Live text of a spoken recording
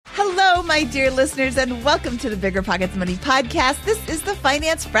my dear listeners, and welcome to the Bigger Pockets Money Podcast. This is the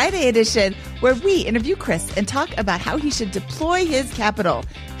Finance Friday edition, where we interview Chris and talk about how he should deploy his capital.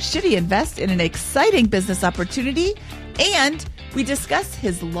 Should he invest in an exciting business opportunity? And we discuss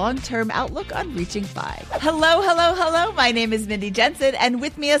his long-term outlook on reaching 5. Hello. My name is Mindy Jensen, and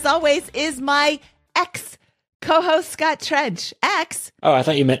with me, as always, is my co-host Scott Trench. X. Oh, I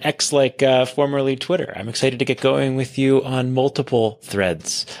thought you meant X like formerly Twitter. I'm excited to get going with you on multiple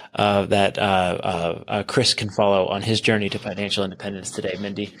threads that Chris can follow on his journey to financial independence today.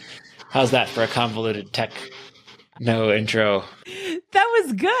 Mindy, how's that for a convoluted tech no intro? That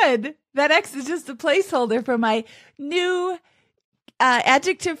was good. That X is just a placeholder for my new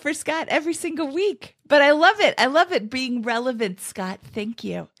adjective for Scott every single week. But I love it. I love it being relevant, Scott. Thank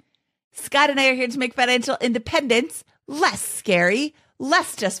you. Scott and I are here to make financial independence less scary,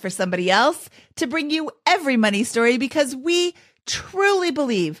 less just for somebody else, to bring you every money story because we truly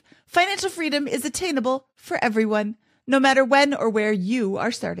believe financial freedom is attainable for everyone, no matter when or where you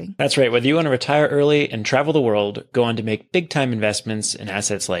are starting. That's right. Whether you want to retire early and travel the world, go on to make big-time investments in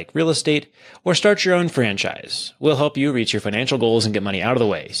assets like real estate, or start your own franchise, we'll help you reach your financial goals and get money out of the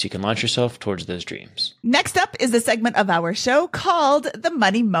way so you can launch yourself towards those dreams. Next up is a segment of our show called The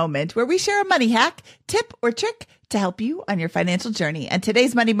Money Moment, where we share a money hack, tip, or trick to help you on your financial journey. And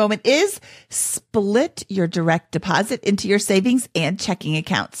today's money moment is split your direct deposit into your savings and checking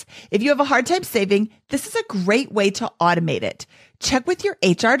accounts. If you have a hard time saving, this is a great way to automate it. Check with your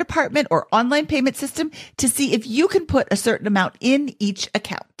HR department or online payment system to see if you can put a certain amount in each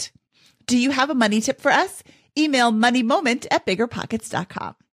account. Do you have a money tip for us? Email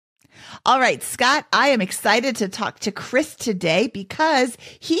moneymoment@biggerpockets.com. All right, Scott, I am excited to talk to Chris today because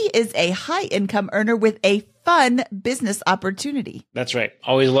he is a high income earner with a fun business opportunity. That's right.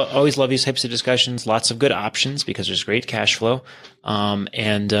 Always love these types of discussions. Lots of good options because there's great cash flow,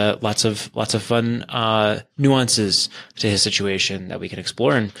 and lots of fun nuances to his situation that we can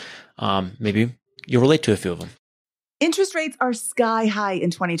explore, and maybe you'll relate to a few of them. Interest rates are sky high in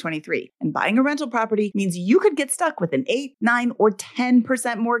 2023, and buying a rental property means you could get stuck with an 8, 9, or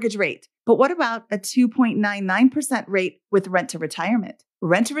 10% mortgage rate. But what about a 2.99% rate with Rent to Retirement?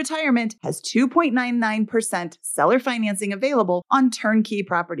 Rent to Retirement has 2.99% seller financing available on turnkey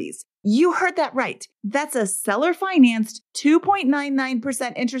properties. You heard that right. That's a seller-financed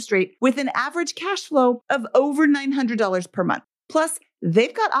 2.99% interest rate with an average cash flow of over $900 per month. Plus,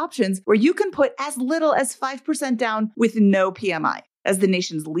 they've got options where you can put as little as 5% down with no PMI. As the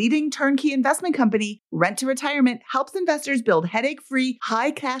nation's leading turnkey investment company, Rent to Retirement helps investors build headache-free,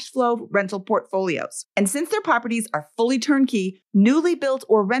 high cash flow rental portfolios. And since their properties are fully turnkey, newly built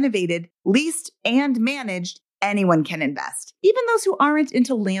or renovated, leased, and managed, anyone can invest, even those who aren't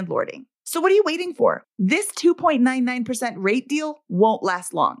into landlording. So what are you waiting for? This 2.99% rate deal won't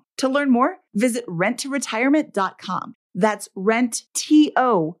last long. To learn more, visit renttoretirement.com. That's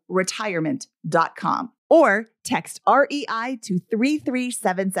renttoretirement.com. Or text REI to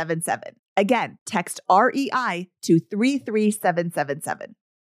 33777. Again, text REI to 33777.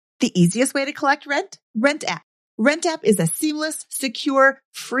 The easiest way to collect rent? Rent App. Rent App is a seamless, secure,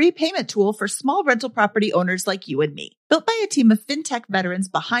 free payment tool for small rental property owners like you and me. Built by a team of fintech veterans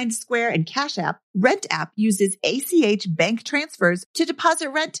behind Square and Cash App, Rent App uses ACH bank transfers to deposit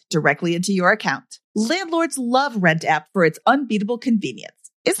rent directly into your account. Landlords love Rent App for its unbeatable convenience.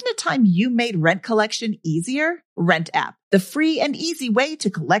 Isn't it time you made rent collection easier? Rent App, the free and easy way to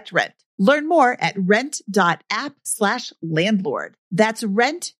collect rent. Learn more at rent.app/landlord. That's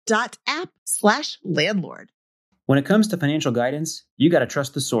rent.app/landlord. When it comes to financial guidance, you got to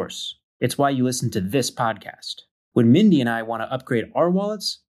trust the source. It's why you listen to this podcast. When Mindy and I want to upgrade our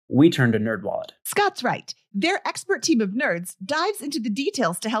wallets, we turn to NerdWallet. Scott's right. Their expert team of nerds dives into the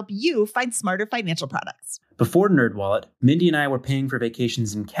details to help you find smarter financial products. Before NerdWallet, Mindy and I were paying for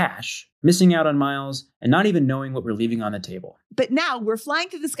vacations in cash, missing out on miles, and not even knowing what we're leaving on the table. But now we're flying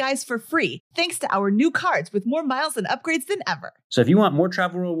through the skies for free, thanks to our new cards with more miles and upgrades than ever. So if you want more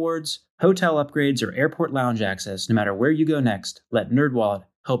travel rewards, hotel upgrades, or airport lounge access, no matter where you go next, let NerdWallet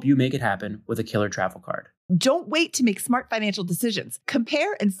help you make it happen with a killer travel card. Don't wait to make smart financial decisions.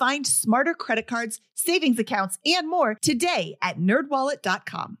 Compare and find smarter credit cards, savings accounts, and more today at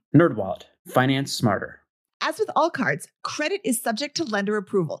nerdwallet.com. NerdWallet. Finance smarter. As with all cards, credit is subject to lender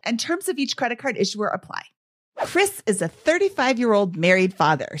approval, and terms of each credit card issuer apply. Chris is a 35-year-old married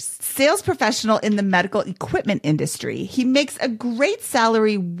father, sales professional in the medical equipment industry. He makes a great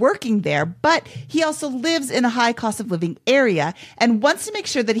salary working there, but he also lives in a high cost of living area and wants to make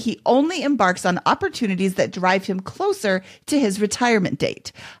sure that he only embarks on opportunities that drive him closer to his retirement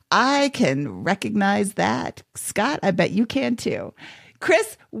date. I can recognize that. Scott, I bet you can too.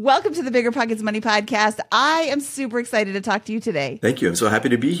 Chris, welcome to the Bigger Pockets Money Podcast. I am super excited to talk to you today. Thank you. I'm so happy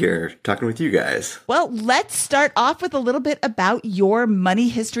to be here talking with you guys. Well, let's start off with a little bit about your money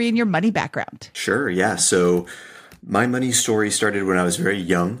history and your money background. Sure. Yeah. So my money story started when I was very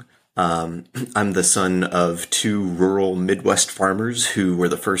young. I'm the son of two rural Midwest farmers who were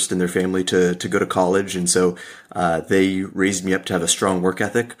the first in their family to go to college. And so they raised me up to have a strong work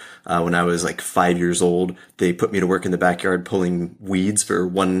ethic. When I was like 5 years old, they put me to work in the backyard pulling weeds for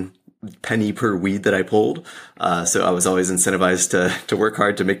 1 penny per weed that I pulled. So I was always incentivized to work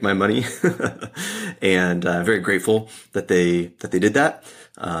hard to make my money. And very grateful that they did that.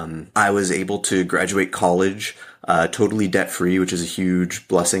 I was able to graduate college totally debt-free, which is a huge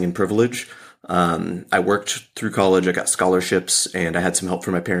blessing and privilege. I worked through college. I got scholarships, and I had some help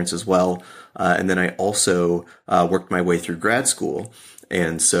from my parents as well. And then I also worked my way through grad school.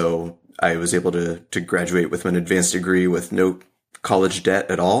 And so I was able to graduate with an advanced degree with no college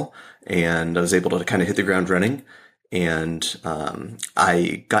debt at all. And I was able to kind of hit the ground running. And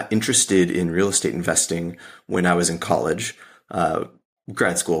I got interested in real estate investing when I was in college,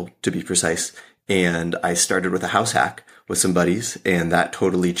 grad school to be precise. And I started with a house hack with some buddies, and that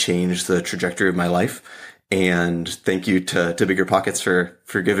totally changed the trajectory of my life. And thank you to Bigger Pockets for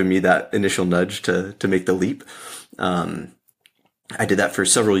giving me that initial nudge to make the leap. I did that for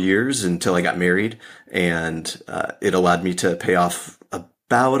several years until I got married, and it allowed me to pay off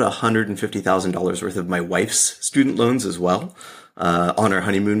about $150,000 worth of my wife's student loans as well. On our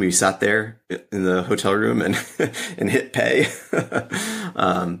honeymoon, we sat there in the hotel room and hit pay.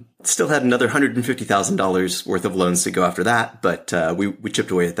 Still had another $150,000 worth of loans to go after that, but we chipped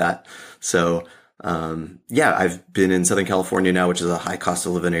away at that. So I've been in Southern California now, which is a high cost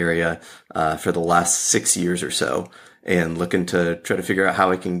of living area, for the last 6 years or so, and looking to try to figure out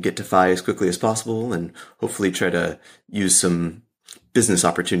how I can get to FI as quickly as possible, and hopefully try to use some business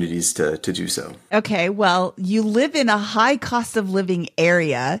opportunities to do so. Okay, well, you live in a high cost of living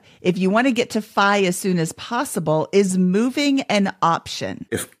area. If you want to get to FI as soon as possible, is moving an option?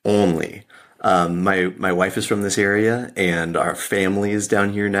 If only. My wife is from this area, and our family is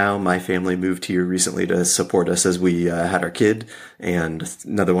down here now. My family moved here recently to support us as we had our kid, and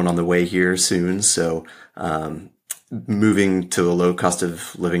another one on the way here soon. So moving to a low cost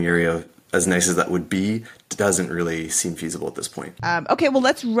of living area, as nice as that would be, doesn't really seem feasible at this point. Okay, well,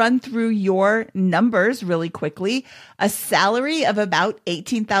 let's run through your numbers really quickly. A salary of about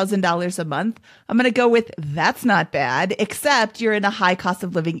 $18,000 a month. I'm going to go with that's not bad, except you're in a high cost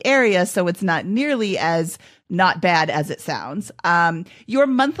of living area, so it's not nearly as not bad as it sounds. Your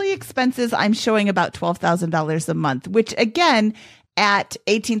monthly expenses, I'm showing about $12,000 a month, which again, at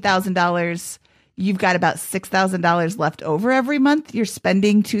 $18,000, you've got about $6,000 left over every month. You're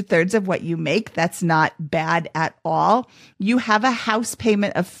spending 2/3 of what you make. That's not bad at all. You have a house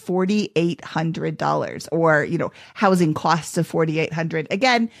payment of $4,800, or, housing costs of $4,800.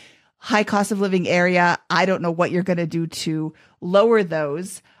 Again, high cost of living area. I don't know what you're going to do to lower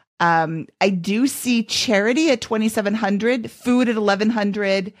those. I do see charity at $2,700, food at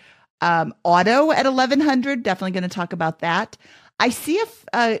 $1,100, auto at $1,100. Definitely going to talk about that. I see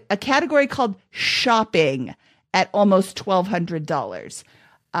a category called shopping at almost $1,200.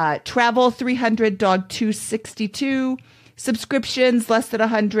 Travel $300, dog $262, subscriptions less than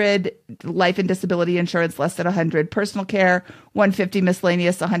 $100, life and disability insurance less than $100, personal care $150,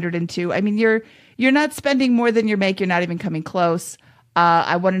 miscellaneous $102. I mean, you're not spending more than you make. You're not even coming close.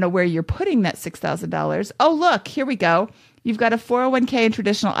 I want to know where you're putting that $6,000. Oh, look, here we go. You've got a 401k and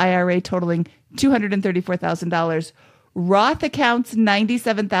traditional IRA totaling $234,000. Roth accounts,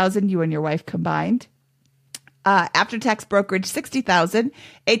 $97,000, you and your wife combined. After-tax brokerage, $60,000.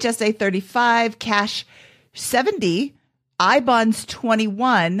 HSA, $35,000. Cash, $70,000. I-bonds,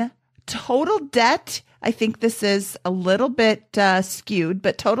 $21,000. Total debt, I think this is a little bit skewed,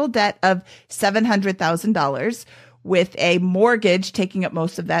 but total debt of $700,000, with a mortgage taking up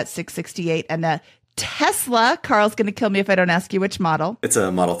most of that, $668,000, and a Tesla. Carl's going to kill me if I don't ask you which model. It's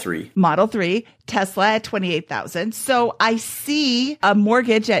a Model 3. Model 3. Tesla at $28,000. So I see a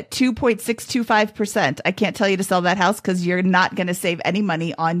mortgage at 2.625%. I can't tell you to sell that house because you're not going to save any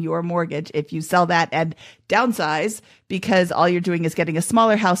money on your mortgage if you sell that and downsize, because all you're doing is getting a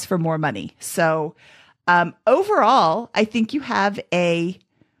smaller house for more money. So overall, I think you have a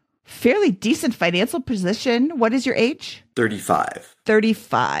fairly decent financial position. What is your age? 35.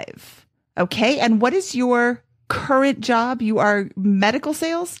 35. Okay. And what is your current job? You are medical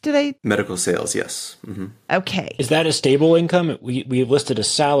sales today? Medical sales, yes. Mm-hmm. Okay. Is that a stable income? We listed a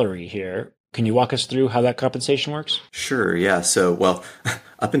salary here. Can you walk us through how that compensation works? Sure, yeah. So, well,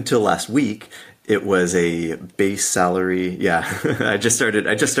 up until last week, It was a base salary. Yeah, I just started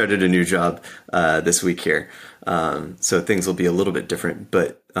a new job this week here, so things will be a little bit different,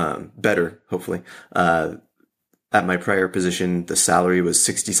 but better, hopefully. At my prior position, the salary was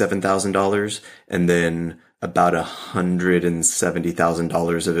 $67,000, and then about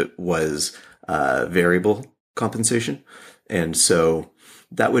 $170,000 of it was variable compensation, and so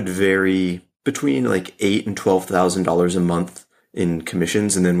that would vary between like $8,000 and $12,000 a month in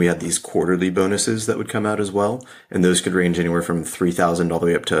commissions. And then we had these quarterly bonuses that would come out as well. And those could range anywhere from $3,000 all the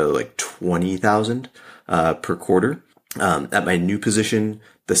way up to like $20,000 per quarter. At my new position,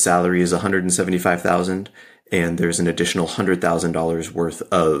 the salary is $175,000, and there's an additional $100,000 worth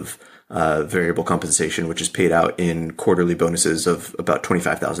of variable compensation, which is paid out in quarterly bonuses of about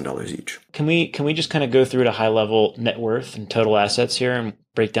 $25,000 each. Can we just kind of go through at a high level net worth and total assets here and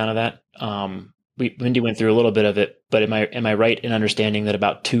breakdown of that? Mindy went through a little bit of it, but am I right in understanding that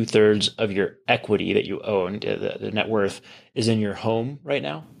about 2/3 of your equity that you own, the net worth, is in your home right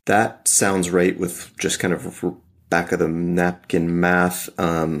now? That sounds right with just kind of back of the napkin math.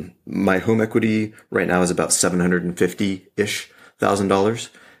 My home equity right now is about $750,000-ish,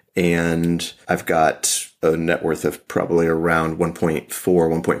 and I've got a net worth of probably around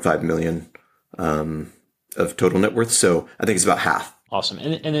 1.5 million of total net worth. So I think it's about half. Awesome.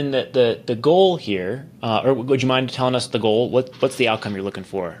 And then the goal here, or would you mind telling us the goal? What's the outcome you're looking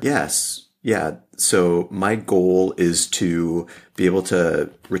for? Yes. Yeah. So my goal is to be able to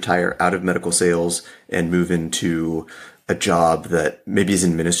retire out of medical sales and move into a job that maybe is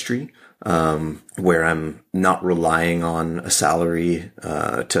in ministry, where I'm not relying on a salary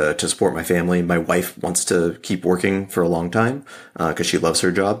to support my family. My wife wants to keep working for a long time because she loves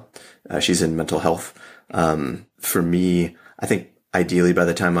her job. She's in mental health. For me, I think ideally by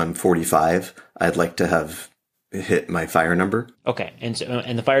the time I'm 45, I'd like to have hit my FIRE number. Okay. And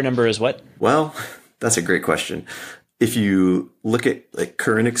the FIRE number is what? Well, that's a great question. If you look at like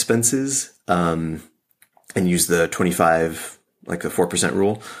current expenses, and use the 25, like the 4%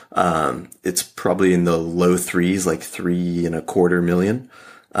 rule, it's probably in the low threes, like $3.25 million.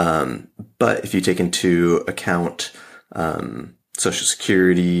 But if you take into account, Social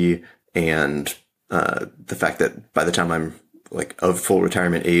Security and, the fact that by the time I'm like of full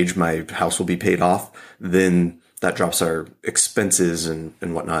retirement age, my house will be paid off, then that drops our expenses and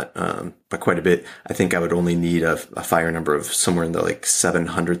whatnot by quite a bit. I think I would only need a FIRE number of somewhere in the like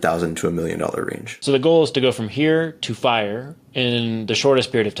 $700,000 to $1 million range. So the goal is to go from here to FIRE in the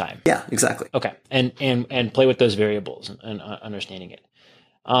shortest period of time. Yeah, exactly. Okay, and play with those variables and understanding it.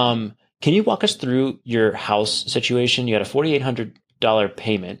 Can you walk us through your house situation? You got a $4,800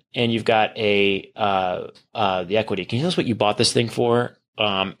 payment, and you've got the equity. Can you tell us what you bought this thing for?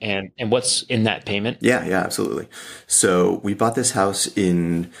 And what's in that payment? Yeah, absolutely. So we bought this house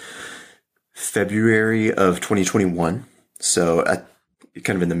in February of 2021. So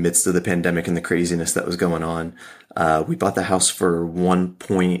kind of in the midst of the pandemic and the craziness that was going on, we bought the house for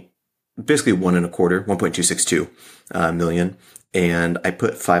basically $1.262 million. And I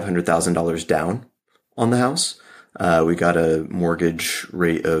put $500,000 down on the house. We got a mortgage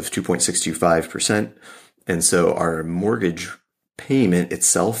rate of 2.625%. And so our mortgage payment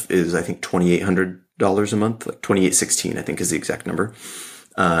itself is, I think, $2,800 a month, like $2,816, I think is the exact number.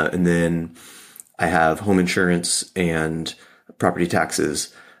 And then I have home insurance and property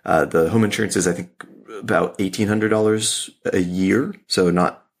taxes. The home insurance is, I think, about $1,800 a year. So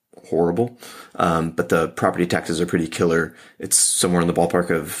not horrible. But the property taxes are pretty killer. It's somewhere in the ballpark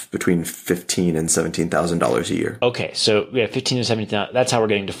of between $15,000 and $17,000 a year. Okay. So we have $15,000 to $17,000. That's how we're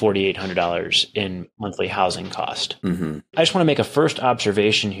getting to $4,800 in monthly housing cost. Mm-hmm. I just want to make a first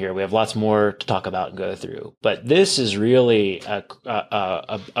observation here. We have lots more to talk about and go through, but this is really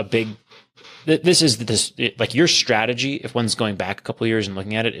a big, this is like your strategy. If one's going back a couple of years and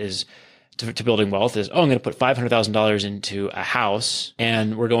looking at it, is to building wealth is, I'm going to put $500,000 into a house,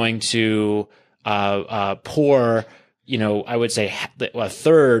 and we're going to pour, I would say a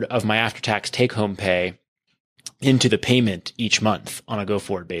third of my after-tax take-home pay into the payment each month on a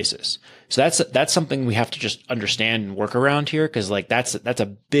go-forward basis. So that's something we have to just understand and work around here, because like that's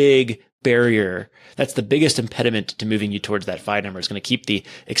a big barrier. That's the biggest impediment to moving you towards that FIRE number. It's going to keep the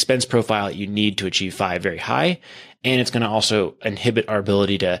expense profile that you need to achieve FIRE very high. And it's going to also inhibit our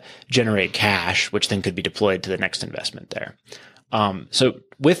ability to generate cash, which then could be deployed to the next investment there. So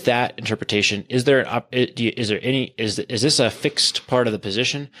with that interpretation, is this a fixed part of the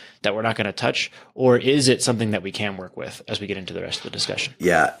position that we're not going to touch, or is it something that we can work with as we get into the rest of the discussion?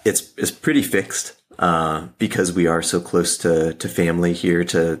 Yeah, it's pretty fixed, because we are so close to family here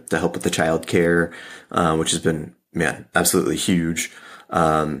to help with the childcare, which has been, absolutely huge.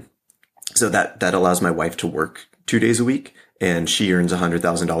 So that allows my wife to work 2 days a week, and she earns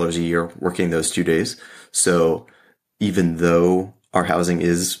 $100,000 a year working those 2 days. So even though our housing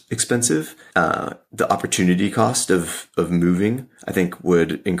is expensive, the opportunity cost of moving, I think,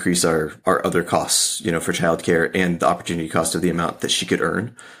 would increase our other costs, for childcare, and the opportunity cost of the amount that she could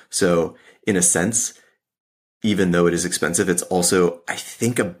earn. So in a sense, even though it is expensive, it's also, I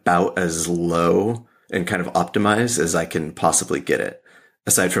think, about as low and kind of optimized as I can possibly get it,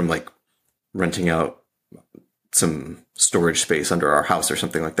 aside from like renting out some storage space under our house or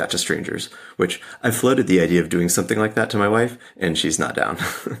something like that to strangers, which I've floated the idea of doing something like that to my wife, and she's not down.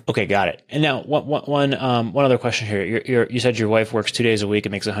 Okay, got it. And now one other question here. You said your wife works 2 days a week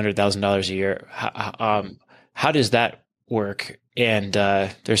and makes $100,000 a year. How does that work? And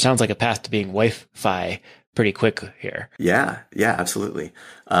there sounds like a path to being Wi-Fi pretty quick here. Yeah, absolutely.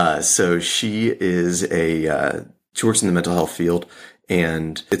 So she works in the mental health field.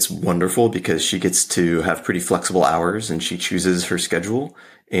 And it's wonderful because she gets to have pretty flexible hours and she chooses her schedule.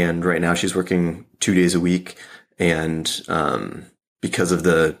 And right now she's working 2 days a week. And because of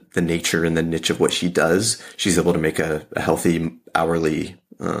the nature and the niche of what she does, she's able to make a healthy hourly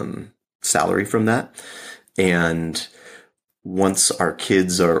salary from that. And once our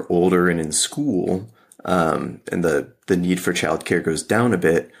kids are older and in school, and the need for childcare goes down a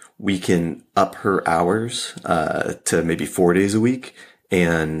bit, we can up her hours to maybe 4 days a week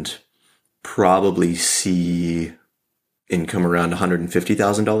and probably see income around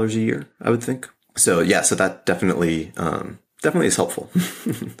 $150,000 a year, I would think. So so that definitely is helpful.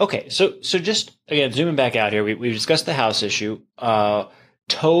 Okay, so just again zooming back out here, we've discussed the house issue.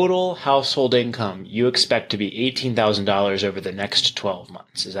 Total household income you expect to be $18,000 over the next 12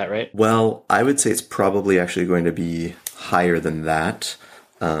 months. Is that right? Well, I would say it's probably actually going to be higher than that.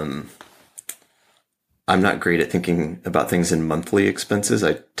 I'm not great at thinking about things in monthly expenses.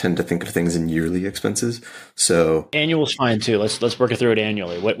 I tend to think of things in yearly expenses. So annual's fine too. Let's work it through it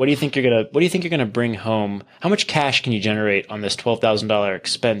annually. What do you think you're gonna bring home? How much cash can you generate on this $12,000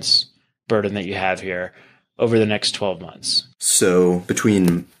 expense burden that you have here over the next 12 months? So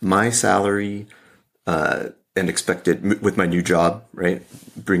between my salary and expected with my new job, right,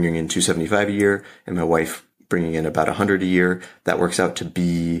 bringing in $275 a year, and my wife bringing in about $100 a year, that works out to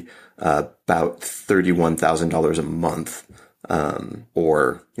be about $31,000 a month,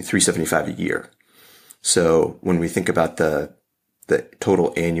 or $375 a year. So when we think about the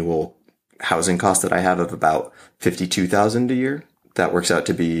total annual housing cost that I have of about $52,000 a year, that works out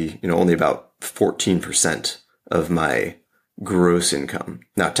to be only about 14% of my gross income.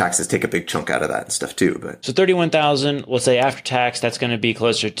 Now taxes take a big chunk out of that and stuff too, but so 31,000, let's say after tax, that's going to be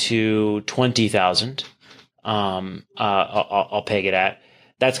closer to 20,000. I'll peg it at.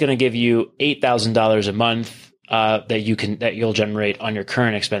 That's going to give you $8,000 a month that you'll generate on your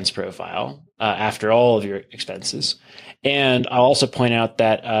current expense profile after all of your expenses. And I'll also point out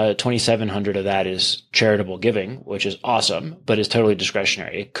that $2,700 of that is charitable giving, which is awesome, but is totally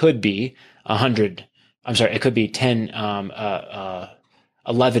discretionary. It could be it could be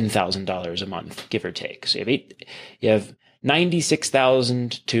 $11,000 a month, give or take. So you have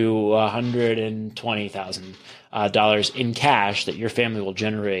 $96,000 to $120,000 in cash that your family will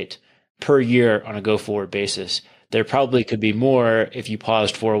generate per year on a go-forward basis. There probably could be more if you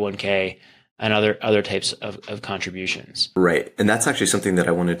paused 401k and other types of contributions. Right. And that's actually something that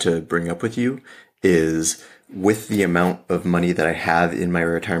I wanted to bring up with you is with the amount of money that I have in my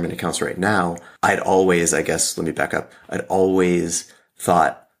retirement accounts right now, I'd always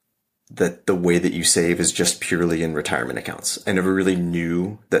thought that the way that you save is just purely in retirement accounts. I never really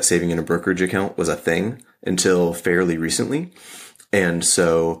knew that saving in a brokerage account was a thing until fairly recently. And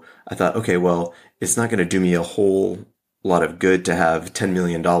so I thought, okay, well, it's not going to do me a whole lot of good to have $10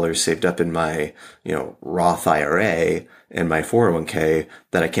 million saved up in my, Roth IRA and my 401k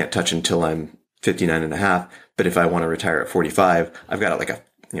that I can't touch until I'm 59 and a half. But if I want to retire at 45, I've got like a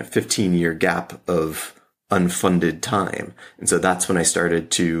 15-year gap of unfunded time. And so that's when I started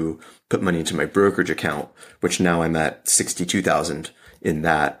to put money into my brokerage account, which now I'm at 62,000 in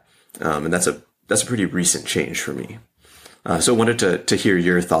that. And that's a pretty recent change for me. So I wanted to hear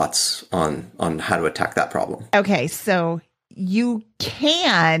your thoughts on how to attack that problem. Okay, so you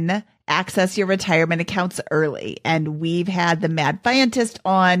can access your retirement accounts early. And we've had the Mad Scientist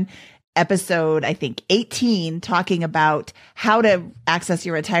on episode, I think 18, talking about how to access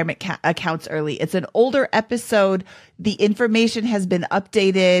your retirement accounts early. It's an older episode. The information has been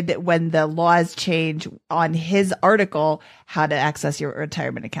updated when the laws change on his article, how to access your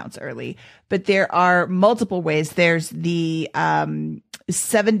retirement accounts early. But there are multiple ways. There's the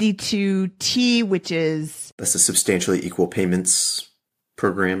 72T, which is... That's a substantially equal payments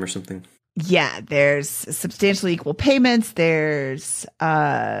program or something. Yeah, there's substantially equal payments. There's,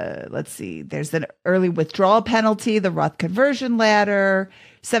 there's an early withdrawal penalty, the Roth conversion ladder,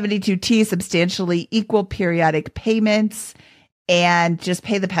 72T, substantially equal periodic payments, and just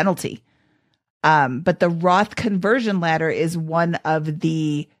pay the penalty. But the Roth conversion ladder is one of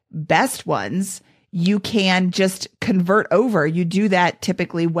the best ones. You can just convert over. You do that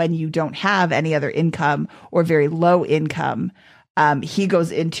typically when you don't have any other income or very low income. He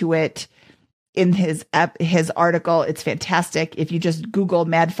goes into it in his article. It's fantastic. If you just Google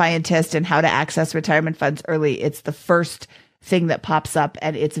Mad Fientist and how to access retirement funds early, it's the first thing that pops up,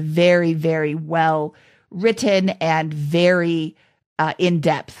 and it's very, very well written and very in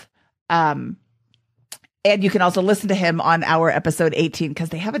depth. And you can also listen to him on our episode 18 because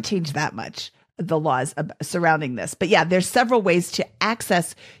they haven't changed that much, the laws surrounding this. But yeah, there's several ways to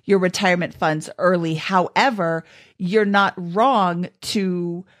access your retirement funds early. However, you're not wrong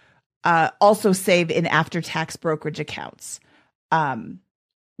to also save in after-tax brokerage accounts,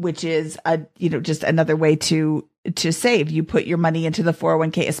 which is just another way to save. You put your money into the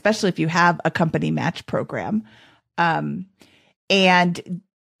 401k, especially if you have a company match program. And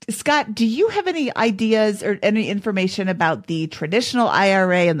Scott, do you have any ideas or any information about the traditional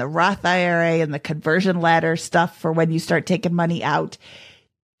IRA and the Roth IRA and the conversion ladder stuff for when you start taking money out?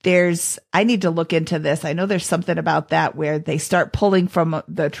 I need to look into this. I know there's something about that where they start pulling from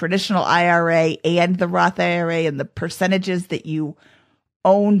the traditional IRA and the Roth IRA and the percentages that you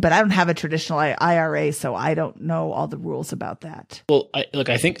own, but I don't have a traditional IRA, so I don't know all the rules about that. Well,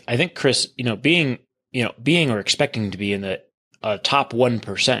 I think Chris, being or expecting to be in the top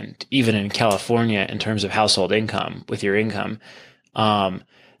 1%, even in California, in terms of household income with your income,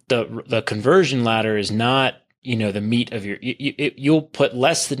 the conversion ladder is not, the meat of you'll put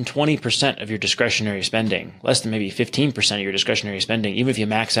less than 20% of your discretionary spending, less than maybe 15% of your discretionary spending, even if you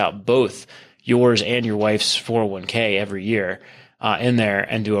max out both yours and your wife's 401k every year in there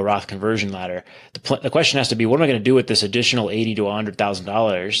and do a Roth conversion ladder. The question has to be, what am I going to do with this additional $80,000 to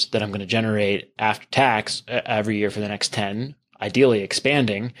 $100,000 that I'm going to generate after tax every year for the next 10, ideally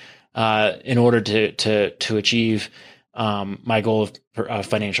expanding, in order to achieve my goal of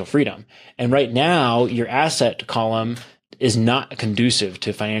financial freedom. And right now, your asset column is not conducive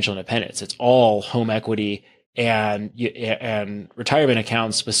to financial independence. It's all home equity and retirement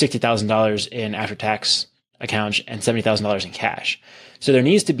accounts with $60,000 in after-tax accounts and $70,000 in cash. So there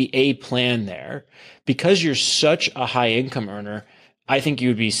needs to be a plan there. Because you're such a high income earner, I think you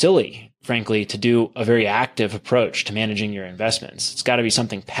would be silly, frankly, to do a very active approach to managing your investments. It's got to be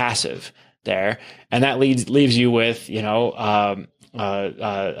something passive there. And that leaves you with,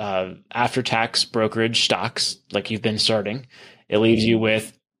 after-tax brokerage stocks like you've been starting. It leaves you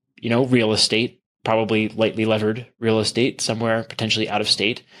with, real estate, probably lightly levered real estate somewhere potentially out of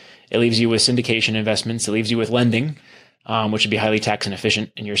state. It leaves you with syndication investments. It leaves you with lending, which would be highly tax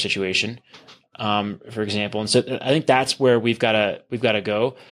inefficient in your situation, for example. And so I think that's where we've got to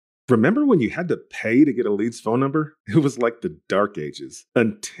go. Remember when you had to pay to get a lead's phone number? It was like the dark ages,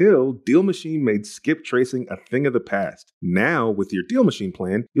 until Deal Machine made skip tracing a thing of the past. Now, with your Deal Machine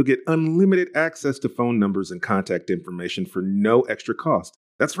plan, you'll get unlimited access to phone numbers and contact information for no extra cost.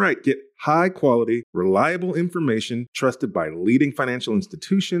 That's right, get high-quality, reliable information trusted by leading financial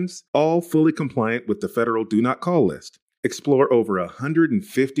institutions, all fully compliant with the federal Do Not Call list. Explore over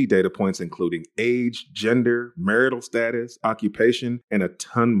 150 data points, including age, gender, marital status, occupation, and a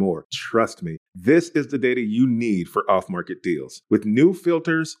ton more. Trust me, this is the data you need for off-market deals. With new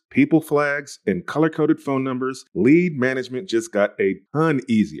filters, people flags, and color-coded phone numbers, lead management just got a ton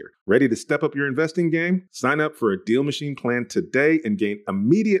easier. Ready to step up your investing game? Sign up for a Deal Machine plan today and gain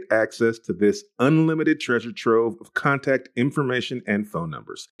immediate access to this unlimited treasure trove of contact information and phone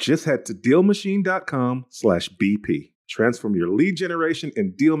numbers. Just head to DealMachine.com/BP. Transform your lead generation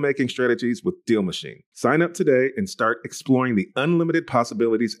and deal-making strategies with Deal Machine. Sign up today and start exploring the unlimited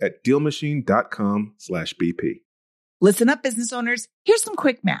possibilities at DealMachine.com/BP. Listen up, business owners. Here's some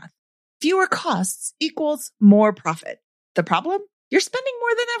quick math. Fewer costs equals more profit. The problem? You're spending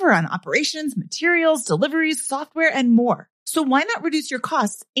more than ever on operations, materials, deliveries, software, and more. So why not reduce your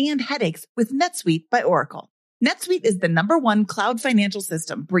costs and headaches with NetSuite by Oracle? NetSuite is the #1 cloud financial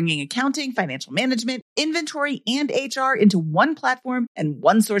system, bringing accounting, financial management, inventory, and HR into one platform and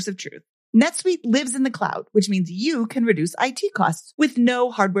one source of truth. NetSuite lives in the cloud, which means you can reduce IT costs with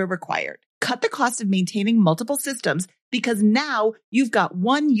no hardware required. Cut the cost of maintaining multiple systems because now you've got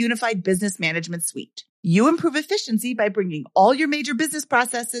one unified business management suite. You improve efficiency by bringing all your major business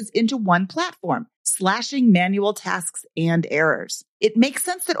processes into one platform, slashing manual tasks and errors. It makes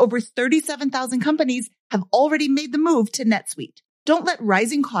sense that over 37,000 companies have already made the move to NetSuite. Don't let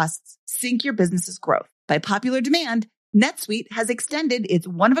rising costs sink your business's growth. By popular demand, NetSuite has extended its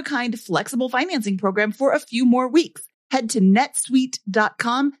one-of-a-kind flexible financing program for a few more weeks. Head to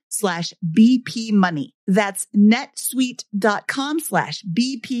netsuite.com/BPmoney. That's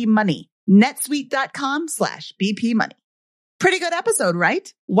netsuite.com/BPmoney. netsuite.com/BPmoney. Pretty good episode,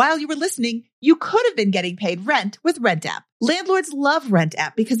 right? While you were listening, you could have been getting paid rent with RentApp. Landlords love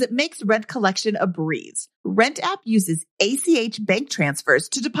RentApp because it makes rent collection a breeze. RentApp uses ACH bank transfers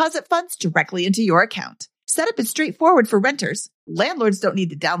to deposit funds directly into your account. Setup is straightforward for renters. Landlords don't need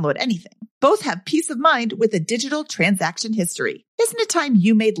to download anything. Both have peace of mind with a digital transaction history. Isn't it time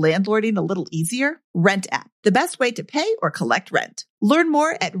you made landlording a little easier? RentApp, the best way to pay or collect rent. Learn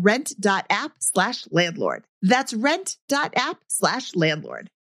more at rent.app/landlord. That's rent.app/landlord.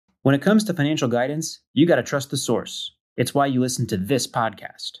 When it comes to financial guidance, you got to trust the source. It's why you listen to this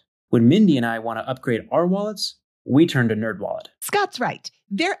podcast. When Mindy and I want to upgrade our wallets, we turn to NerdWallet. Scott's right.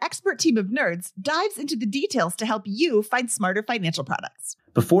 Their expert team of nerds dives into the details to help you find smarter financial products.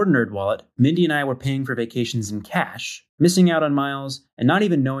 Before NerdWallet, Mindy and I were paying for vacations in cash, missing out on miles, and not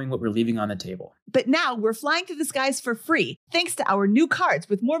even knowing what we're leaving on the table. But now we're flying to the skies for free, thanks to our new cards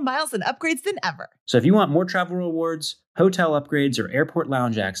with more miles and upgrades than ever. So if you want more travel rewards, hotel upgrades, or airport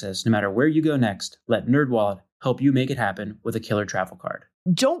lounge access, no matter where you go next, let NerdWallet help you make it happen with a killer travel card.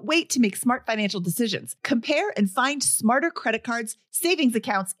 Don't wait to make smart financial decisions. Compare and find smarter credit cards, savings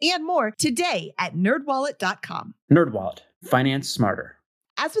accounts, and more today at nerdwallet.com. NerdWallet. Finance smarter.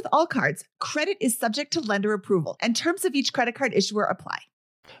 As with all cards, credit is subject to lender approval, and terms of each credit card issuer apply.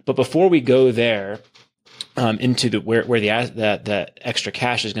 But before we go there, into the where the extra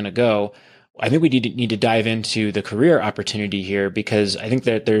cash is going to go, I think we need to dive into the career opportunity here, because I think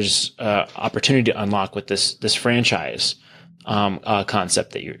that there's opportunity to unlock with this franchise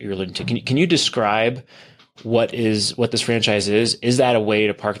concept that you're alluding to. Can you describe what this franchise is? Is that a way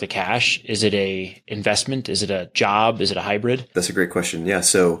to park the cash? Is it a investment? Is it a job? Is it a hybrid? That's a great question. Yeah.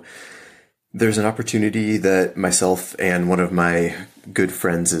 So there's an opportunity that myself and one of my good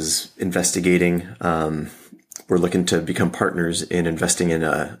friends is investigating. We're looking to become partners in investing in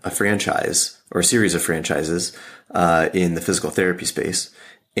a franchise or a series of franchises in the physical therapy space.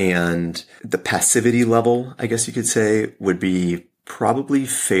 And the passivity level, I guess you could say, would be probably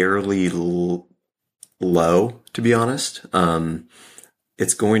fairly low, to be honest.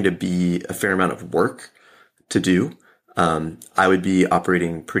 It's going to be a fair amount of work to do. I would be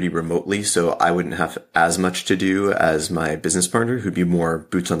operating pretty remotely, so I wouldn't have as much to do as my business partner, who'd be more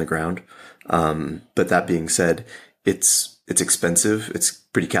boots on the ground. But that being said, it's expensive. It's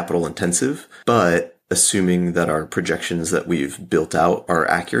pretty capital intensive, but assuming that our projections that we've built out are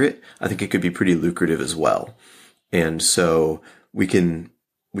accurate, I think it could be pretty lucrative as well. And so we can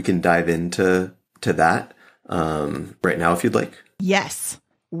dive into that right now if you'd like. Yes.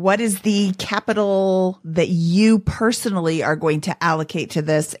 What is the capital that you personally are going to allocate to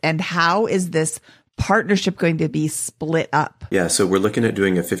this, and how is this partnership going to be split up? Yeah, so we're looking at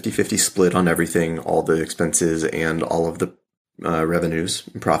doing a 50-50 split on everything, all the expenses and all of the revenues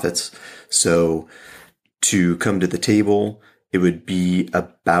and profits. So to come to the table, it would be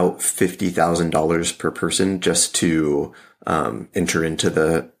about $50,000 per person just to enter into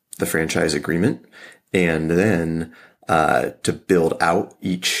the franchise agreement. And then to build out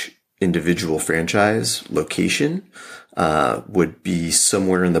each individual franchise location would be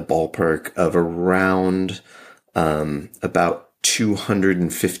somewhere in the ballpark of around about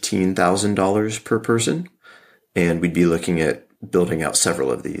 $215,000 per person. And we'd be looking at building out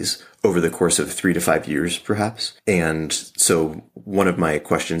several of these over the course of 3 to 5 years, perhaps. And so one of my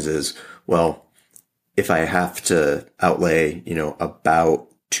questions is, well, if I have to outlay, about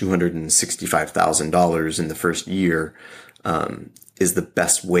 $265,000 in the first year, is the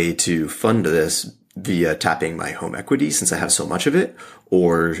best way to fund this via tapping my home equity since I have so much of it?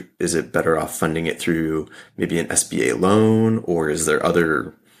 Or is it better off funding it through maybe an SBA loan? Or is there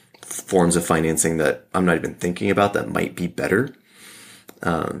other forms of financing that I'm not even thinking about that might be better?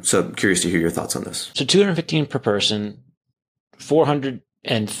 So I'm curious to hear your thoughts on this. So $215 per person,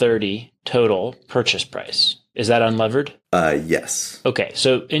 $430 total purchase price. Is that unlevered? Yes. Okay.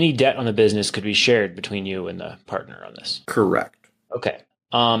 So any debt on the business could be shared between you and the partner on this. Correct. Okay.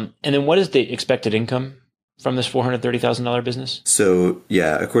 And then what is the expected income from this $430,000 business? So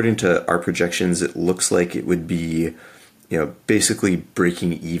yeah, according to our projections, it looks like it would be basically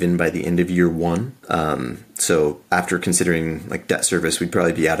breaking even by the end of year one. So after considering like debt service, we'd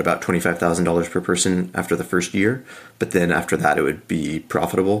probably be at about $25,000 per person after the first year. But then after that, it would be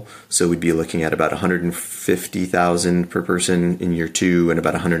profitable. So we'd be looking at about $150,000 per person in year two and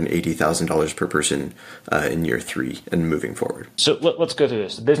about $180,000 per person in year three and moving forward. So let's go through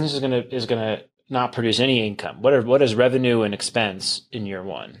this. The business is gonna not produce any income. What is revenue and expense in year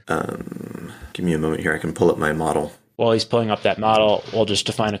one? Give me a moment here. I can pull up my model. While he's pulling up that model, we'll just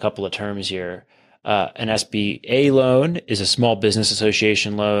define a couple of terms here. An SBA loan is a small business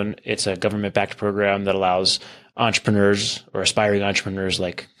association loan. It's a government-backed program that allows entrepreneurs or aspiring entrepreneurs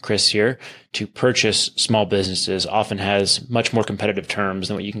like Chris here to purchase small businesses, often has much more competitive terms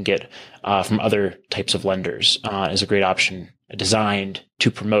than what you can get from other types of lenders. Is a great option designed to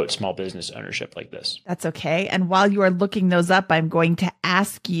promote small business ownership like this. That's okay. And while you are looking those up, I'm going to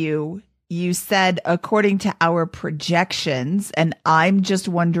ask you, you said according to our projections, and I'm just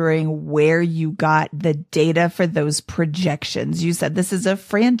wondering where you got the data for those projections. You said this is a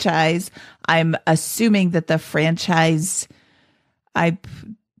franchise. I'm assuming that the franchise,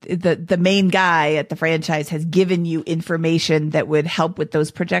 the main guy at the franchise has given you information that would help with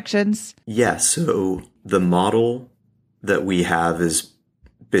those projections? Yeah, so the model that we have is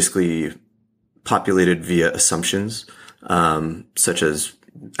basically populated via assumptions, such as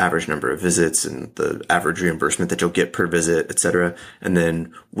average number of visits and the average reimbursement that you'll get per visit, et cetera. And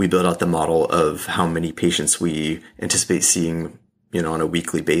then we build out the model of how many patients we anticipate seeing, on a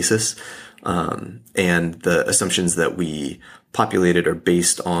weekly basis. And the assumptions that we populated are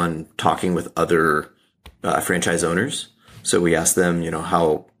based on talking with other franchise owners. So we ask them,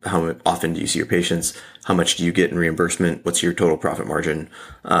 how often do you see your patients? How much do you get in reimbursement? What's your total profit margin?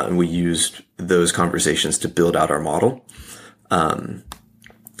 And we used those conversations to build out our model.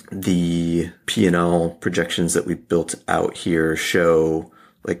 The P&L projections that we built out here show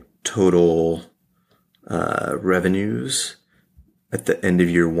like total revenues at the end of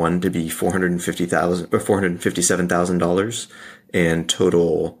year one to be $450,000 or $457,000, and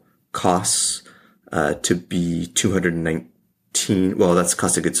total costs to be $219,000. Well, that's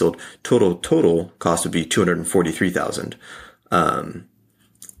cost of goods sold. Total cost would be $243,000,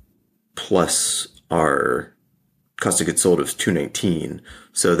 plus our cost of goods sold of $219,000.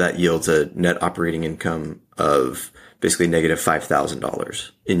 So that yields a net operating income of basically negative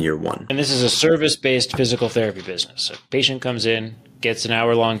 $5,000 in year one. And this is a service-based physical therapy business. So a patient comes in, gets an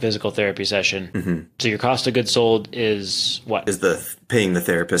hour-long physical therapy session. Mm-hmm. So your cost of goods sold is what? Is paying the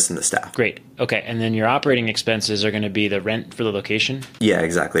therapist and the staff. Great. Okay. And then your operating expenses are going to be the rent for the location? Yeah,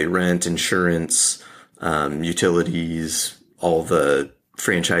 exactly. Rent, insurance, utilities, all the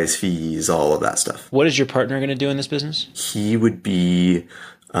franchise fees, all of that stuff. What is your partner going to do in this business? He would be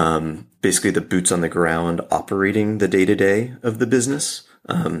basically the boots on the ground operating the day-to-day of the business,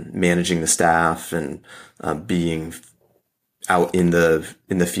 managing the staff and being out in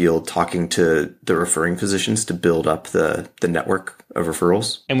the field talking to the referring physicians to build up the network of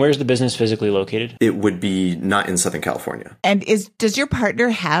referrals. And where's the business physically located? It would be not in Southern California. And does your partner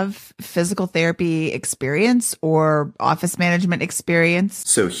have physical therapy experience or office management experience?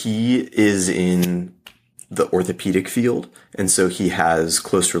 So he is in the orthopedic field, and so he has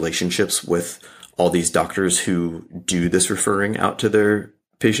close relationships with all these doctors who do this referring out to their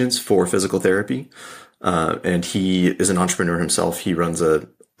patients for physical therapy. And he is an entrepreneur himself. He runs a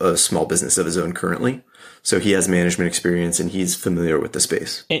small business of his own currently. So he has management experience and he's familiar with the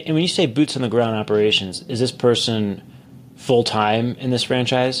space. And when you say boots on the ground operations, is this person full-time in this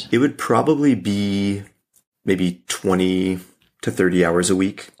franchise? It would probably be maybe 20 to 30 hours a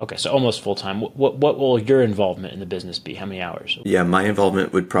week. Okay, so almost full-time. What will your involvement in the business be? How many hours? Yeah, my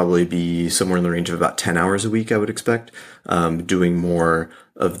involvement would probably be somewhere in the range of about 10 hours a week, I would expect, doing more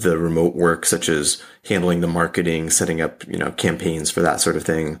of the remote work, such as handling the marketing, setting up, campaigns for that sort of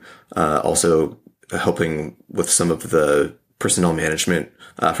thing. Also helping with some of the personnel management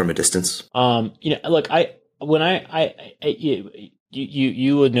from a distance. Look,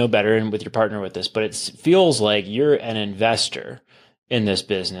 you would know better and with your partner with this, but it feels like you're an investor in this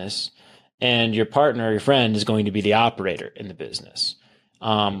business and your partner, your friend, is going to be the operator in the business.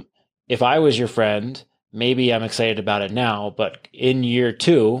 If I was your friend, maybe I'm excited about it now, but in year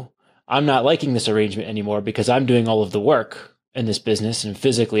two, I'm not liking this arrangement anymore because I'm doing all of the work in this business and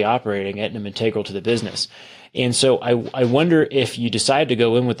physically operating it, and I'm integral to the business. And so I wonder if you decide to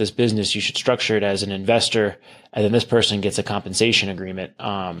go in with this business, you should structure it as an investor, and then this person gets a compensation agreement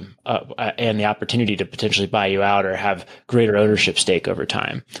and the opportunity to potentially buy you out or have greater ownership stake over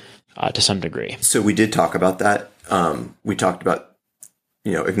time to some degree. So we did talk about that. We talked about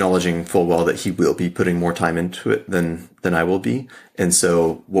acknowledging full well that he will be putting more time into it than I will be. And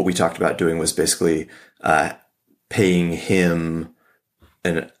so what we talked about doing was basically paying him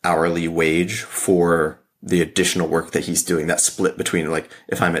an hourly wage for the additional work that he's doing. That split between, like,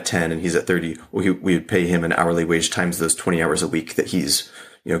 if I'm at 10 and he's at 30, we would pay him an hourly wage times those 20 hours a week that he's,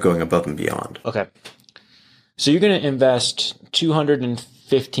 going above and beyond. Okay. So you're going to invest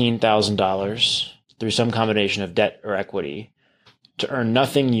 $215,000 through some combination of debt or equity to earn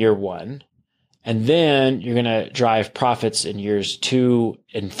nothing year one. And then you're going to drive profits in years 2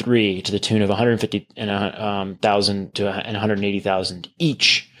 and 3 to the tune of $150,000 to $180,000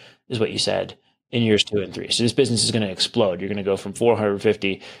 each, is what you said, in years 2 and 3. So this business is going to explode. You're going to go from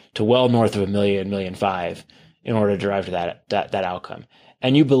 450 to well north of $1 million, $1.5 million in order to drive to that outcome.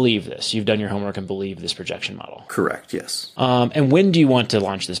 And you believe this. You've done your homework and believe this projection model. Correct. Yes. And when do you want to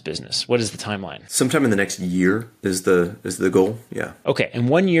launch this business? What is the timeline? Sometime in the next year is the goal. Yeah. Okay. And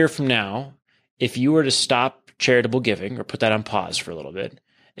 1 year from now, if you were to stop charitable giving or put that on pause for a little bit,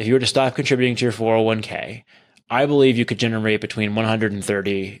 if you were to stop contributing to your 401k, I believe you could generate between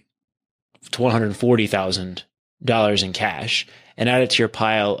 $130,000 to $140,000 in cash and add it to your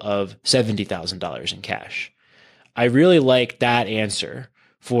pile of $70,000 in cash. I really like that answer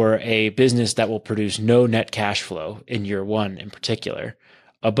for a business that will produce no net cash flow in year one in particular,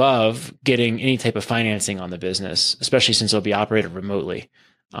 above getting any type of financing on the business, especially since it'll be operated remotely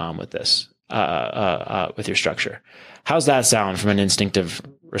with this, with your structure. How's that sound from an instinctive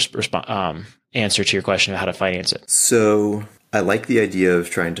answer to your question of how to finance it? So I like the idea of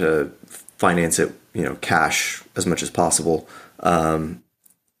trying to finance it, cash as much as possible. I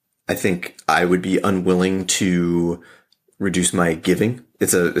think I would be unwilling to reduce my giving.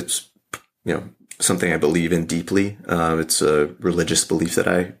 It's something I believe in deeply. It's a religious belief that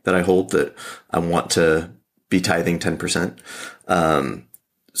I hold, that I want to be tithing 10%.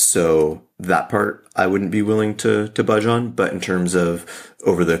 So that part I wouldn't be willing to budge on. But in terms of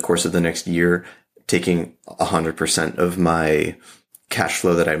over the course of the next year, taking 100% of my cash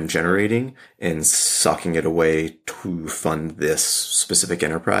flow that I'm generating and socking it away to fund this specific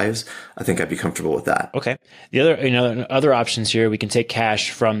enterprise, I think I'd be comfortable with that. Okay. The other options here, we can take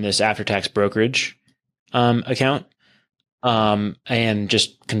cash from this after-tax brokerage account and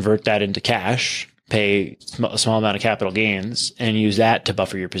just convert that into cash, pay a small amount of capital gains, and use that to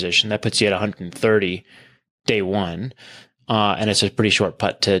buffer your position. That puts you at 130 day one, and it's a pretty short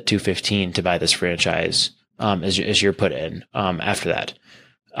putt to 215 to buy this franchise. As you're put in after that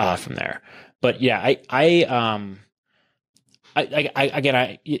from there. But yeah,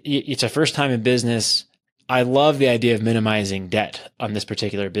 it's a first time in business. I love the idea of minimizing debt on this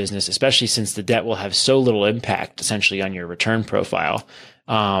particular business, especially since the debt will have so little impact essentially on your return profile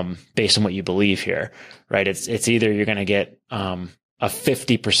based on what you believe here, right? It's either you're going to get a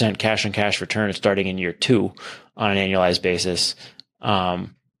 50% cash on cash return starting in year 2 on an annualized basis.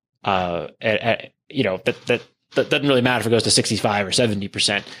 That doesn't really matter if it goes to 65 or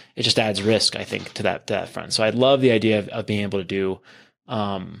 70%. It just adds risk, I think, to that front. So I'd love the idea of being able to do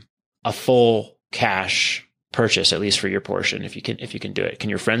a full cash purchase, at least for your portion, if you can do it. Can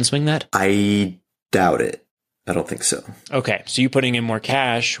your friend swing that? I doubt it. I don't think so. Okay, so you putting in more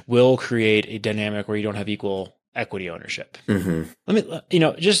cash will create a dynamic where you don't have equal equity ownership. Mm-hmm. Let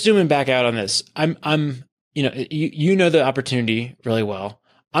me, just zooming back out on this. You know the opportunity really well.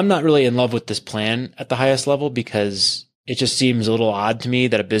 I'm not really in love with this plan at the highest level because it just seems a little odd to me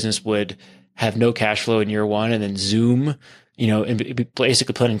that a business would have no cash flow in year one and then zoom, and be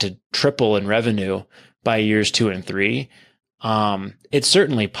basically planning to triple in revenue by years 2 and 3. It's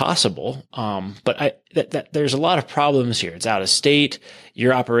certainly possible. But there's a lot of problems here. It's out of state.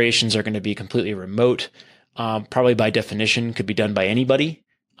 Your operations are going to be completely remote. Probably by definition could be done by anybody.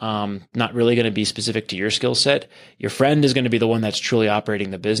 Not really going to be specific to your skill set. Your friend is going to be the one that's truly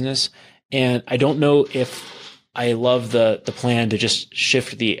operating the business. And I don't know if I love the plan to just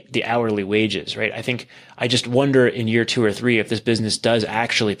shift the hourly wages, right? I just wonder in year 2 or 3, if this business does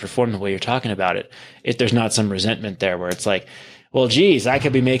actually perform the way you're talking about it, if there's not some resentment there where it's like, well, geez, I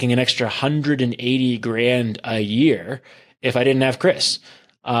could be making an extra $180,000 a year if I didn't have Chris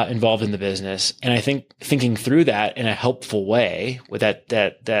involved in the business. And I think thinking through that in a helpful way with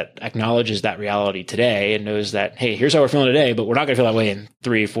that acknowledges that reality today and knows that, hey, here's how we're feeling today, but we're not going to feel that way in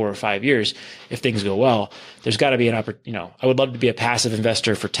 3, 4, or 5 years if things go well. There's got to be I would love to be a passive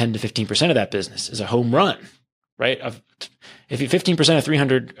investor for 10 to 15% of that business is a home run, right? If you 15% of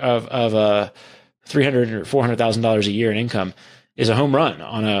 300 or $400,000 a year in income is a home run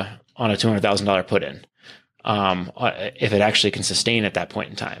on a $200,000 put in. If it actually can sustain at that point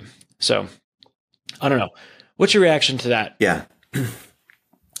in time. So I don't know. What's your reaction to that? Yeah.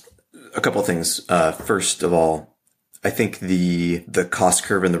 A couple of things. First of all, I think the cost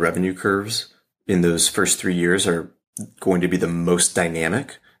curve and the revenue curves in those first 3 years are going to be the most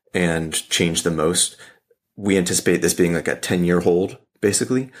dynamic and change the most. We anticipate this being like a 10-year hold,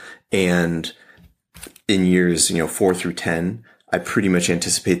 basically. And in years, 4 through 10, I pretty much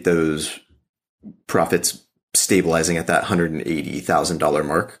anticipate those profits stabilizing at that $180,000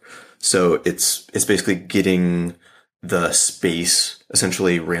 mark. So it's basically getting the space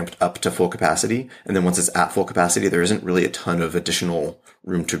essentially ramped up to full capacity. And then once it's at full capacity, there isn't really a ton of additional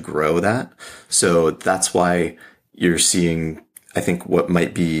room to grow that. So that's why you're seeing, I think, what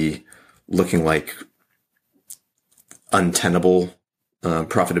might be looking like untenable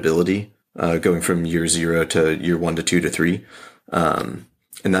profitability going from year 0 to year 1 to 2 to 3. And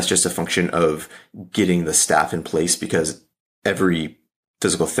that's just a function of getting the staff in place, because every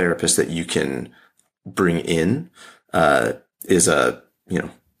physical therapist that you can bring in is a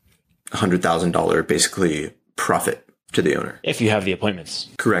 $100,000 basically profit to the owner. If you have the appointments.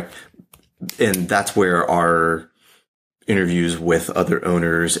 Correct. And that's where our interviews with other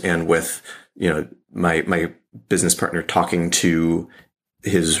owners and with, my business partner talking to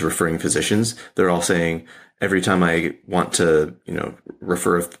his referring physicians, they're all saying, every time I want to,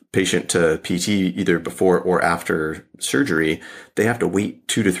 refer a patient to PT either before or after surgery, they have to wait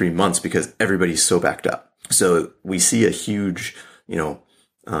 2 to 3 months because everybody's so backed up. So we see a huge,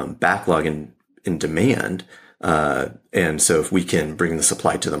 backlog in demand. And so if we can bring the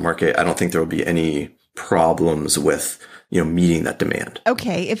supply to the market, I don't think there will be any problems with, meeting that demand.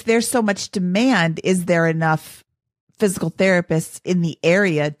 Okay. If there's so much demand, is there enough physical therapists in the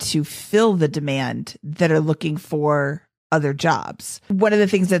area to fill the demand that are looking for other jobs? One of the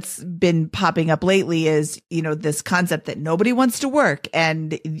things that's been popping up lately is, this concept that nobody wants to work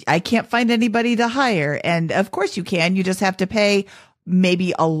and I can't find anybody to hire. And of course you can, you just have to pay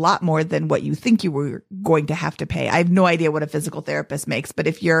maybe a lot more than what you think you were going to have to pay. I have no idea what a physical therapist makes, but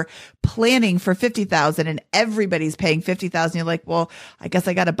if you're planning for 50,000 and everybody's paying 50,000, you're like, well, I guess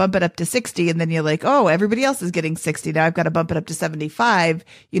I got to bump it up to 60. And then you're like, oh, everybody else is getting 60. Now I've got to bump it up to 75.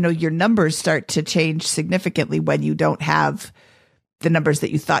 Your numbers start to change significantly when you don't have the numbers that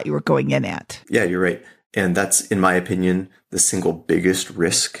you thought you were going in at. Yeah, you're right. And that's, in my opinion, the single biggest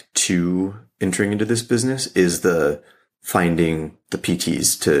risk to entering into this business is the finding the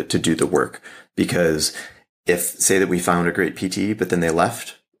PTs to do the work. Because if, say that we found a great PT, but then they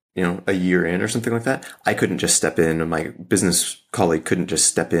left, a year in or something like that, I couldn't just step in, and my business colleague couldn't just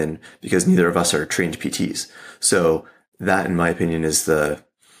step in, because neither of us are trained PTs. So that, in my opinion, is the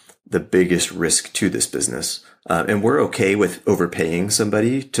biggest risk to this business. And we're okay with overpaying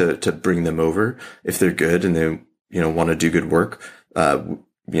somebody to bring them over if they're good and they, want to do good work.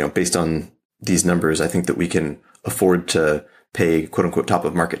 Based on these numbers, I think that we can afford to pay quote unquote top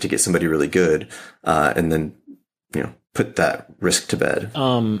of market to get somebody really good, and then, put that risk to bed.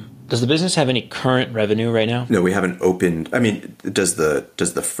 Does the business have any current revenue right now? No, we haven't opened. I mean, does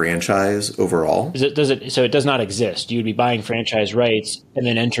the franchise overall? So it does not exist. You would be buying franchise rights and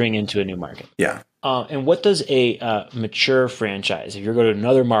then entering into a new market. Yeah. And what does a mature franchise, if you're going to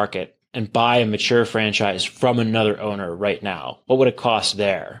another market and buy a mature franchise from another owner right now, what would it cost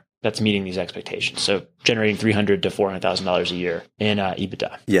there that's meeting these expectations? So generating $300,000 to $400,000 a year in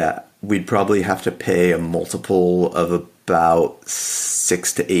EBITDA. Yeah, we'd probably have to pay a multiple of about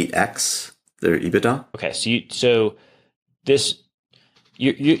 6 to 8x their EBITDA. Okay, so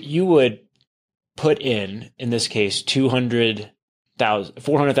you would put in this case,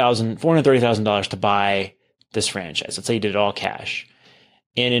 $430,000 to buy this franchise. Let's say you did it all cash,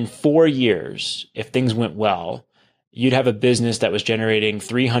 and in 4 years, if things went well, you'd have a business that was generating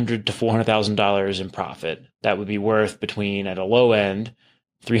 $300,000 to $400,000 in profit. That would be worth between, at a low end,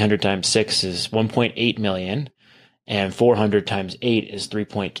 300 times 6 is 1.8 million, and 400 times 8 is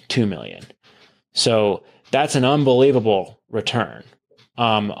 3.2 million. So that's an unbelievable return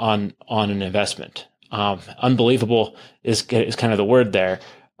on an investment. Unbelievable is kind of the word there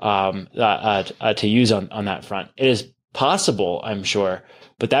to use on that front. It is possible, I'm sure,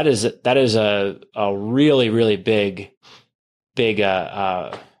 but that is a really, really big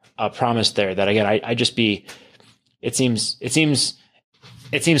promise there. That again, it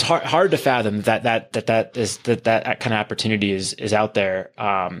seems hard to fathom that kind of opportunity is out there.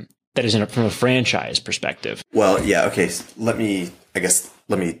 That is from a franchise perspective. Well, yeah, okay. Let me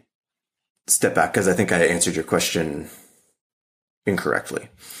step back, because I think I answered your question incorrectly.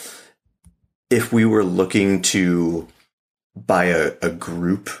 If we were looking to buy a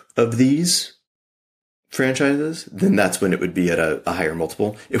group of these franchises, then that's when it would be at a higher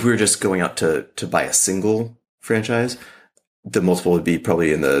multiple. If we were just going out to buy a single franchise, the multiple would be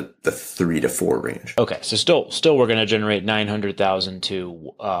probably in the 3 to 4 range. Okay. So still we're going to generate 900,000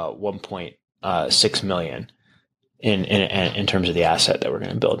 to 1.6 million in terms of the asset that we're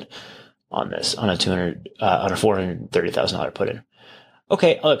going to build on this, on a $430,000 put in.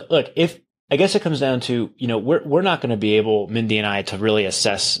 Okay. Look, if, I guess it comes down to, we're not going to be able, Mindy and I, to really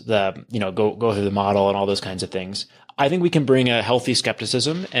assess the, go through the model and all those kinds of things. I think we can bring a healthy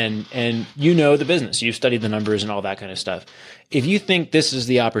skepticism and the business. You've studied the numbers and all that kind of stuff. If you think this is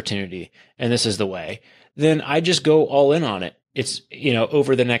the opportunity and this is the way, then I just go all in on it. It's,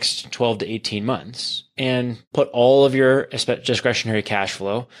 over the next 12 to 18 months and put all of your discretionary cash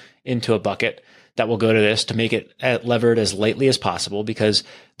flow into a bucket that will go to this to make it levered as lightly as possible, because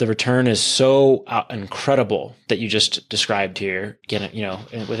the return is so incredible that you just described here. Again,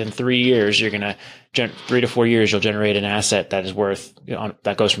 within 3 years, you're going to 3 to 4 years, you'll generate an asset that is worth,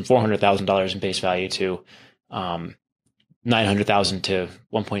 that goes from $400,000 in base value to $900,000 to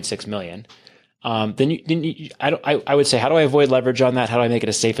 $1.6 million. I would say, how do I avoid leverage on that? How do I make it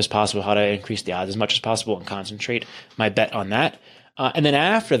as safe as possible? How do I increase the odds as much as possible and concentrate my bet on that? And then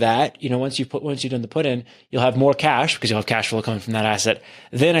after that, once you've done the put in, you'll have more cash because you'll have cash flow coming from that asset.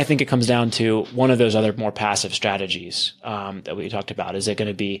 Then I think it comes down to one of those other more passive strategies that we talked about. Is it going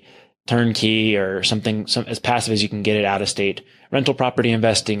to be turnkey or something as passive as you can get it, out of state rental property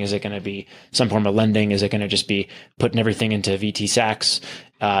investing? Is it going to be some form of lending? Is it going to just be putting everything into VT Sachs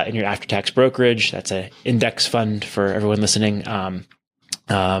in your after tax brokerage? That's an index fund for everyone listening.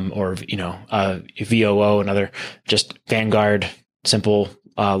 Or VOO, another just Vanguard simple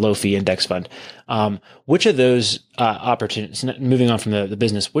low fee index fund. Which of those opportunities, moving on from the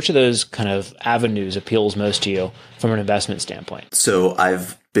business, which of those kind of avenues appeals most to you from an investment standpoint? So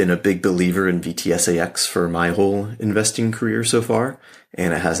I've been a big believer in VTSAX for my whole investing career so far,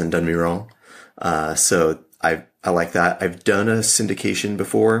 and it hasn't done me wrong. So I like that. I've done a syndication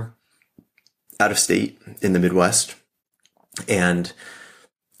before out of state in the Midwest, and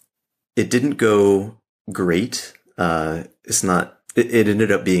it didn't go great. It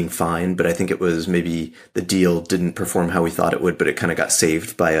ended up being fine, but I think it was maybe the deal didn't perform how we thought it would, but it kind of got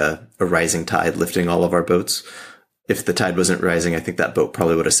saved by a rising tide lifting all of our boats. If the tide wasn't rising, I think that boat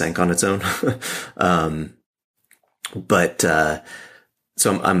probably would have sank on its own.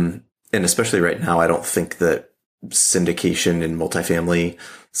 So I'm, and especially right now, I don't think that syndication in the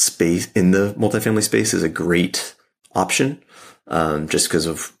multifamily space is a great option. Just because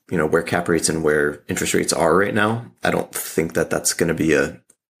of, where cap rates and where interest rates are right now. I don't think that that's going to be a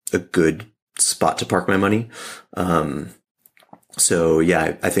good spot to park my money. So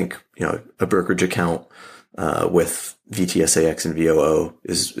yeah, I think, a brokerage account, with VTSAX and VOO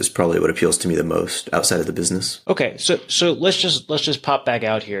is probably what appeals to me the most outside of the business. Okay. So let's just pop back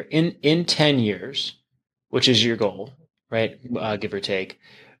out here in 10 years, which is your goal, right? Give or take.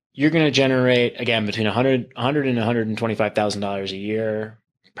 You're going to generate, again, between $100 and $125,000 a year,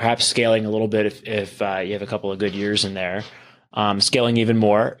 perhaps scaling a little bit if you have a couple of good years in there, scaling even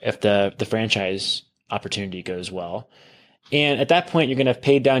more if the franchise opportunity goes well. And at that point, you're going to have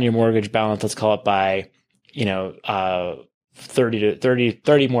paid down your mortgage balance, let's call it by,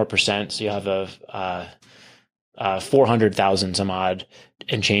 30 more percent. So you have 400,000 some odd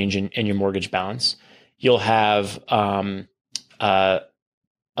and change in your mortgage balance. You'll have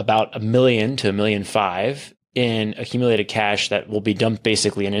about $1 million to $1.5 million in accumulated cash that will be dumped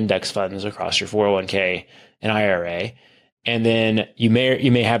basically in index funds across your 401k and IRA. And then you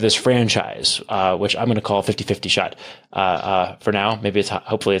may have this franchise, which I'm going to call 50-50 shot for now. Maybe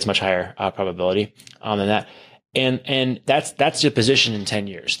hopefully it's much higher probability than that. And that's your position in 10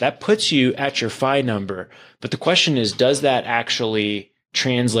 years. That puts you at your FI number. But the question is, does that actually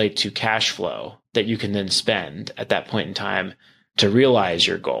translate to cash flow that you can then spend at that point in time to realize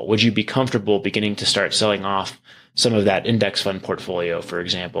your goal? Would you be comfortable beginning to start selling off some of that index fund portfolio, for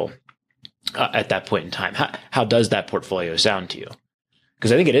example, at that point in time? How does that portfolio sound to you?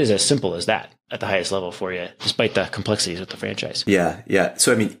 Because I think it is as simple as that at the highest level for you, despite the complexities with the franchise. Yeah.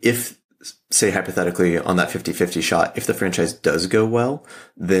 So, I mean, if, say, hypothetically on that 50-50 shot, if the franchise does go well,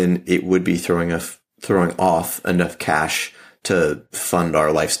 then it would be throwing off enough cash to fund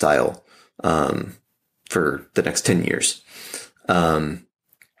our lifestyle for the next 10 years.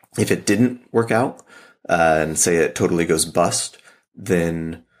 If it didn't work out, and say it totally goes bust,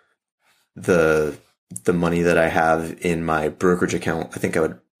 then the money that I have in my brokerage account, I think I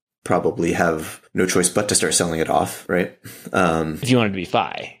would probably have no choice but to start selling it off, right? If you wanted to be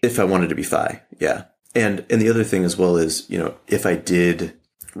FI. If I wanted to be FI, yeah. And the other thing as well is, if I did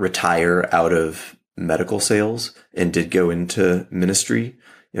retire out of medical sales and did go into ministry,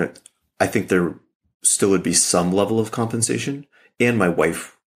 I think there still would be some level of compensation, and my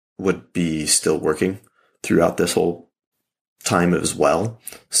wife would be still working throughout this whole time as well.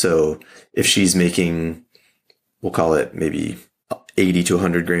 So if she's making, we'll call it maybe 80 to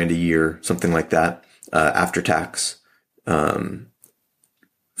 100 grand a year, something like that, after tax,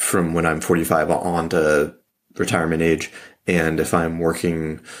 from when I'm 45 on to retirement age. And if I'm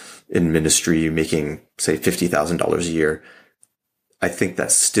working in ministry making, say, $50,000 a year, I think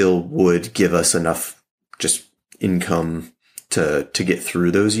that still would give us enough just income to get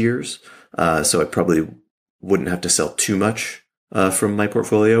through those years. So I probably wouldn't have to sell too much from my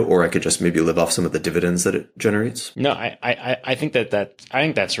portfolio, or I could just maybe live off some of the dividends that it generates. No, I think I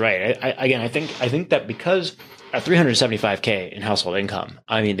think that's right. I think that because at $375K in household income,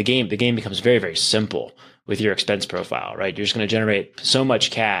 I mean, the game becomes very, very simple with your expense profile, right? You're just going to generate so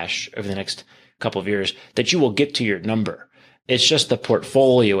much cash over the next couple of years that you will get to your number. It's just the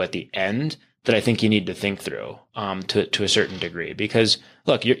portfolio at the end that I think you need to think through to a certain degree, because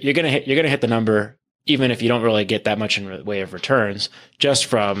look, you're going to hit the number even if you don't really get that much in the way of returns just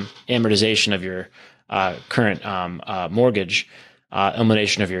from amortization of your current mortgage,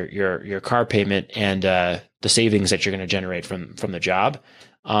 elimination of your car payment, and the savings that you're going to generate from the job.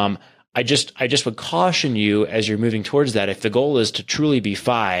 I just would caution you as you're moving towards that. If the goal is to truly be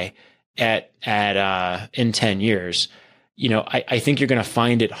FI at in 10 years, I think you're going to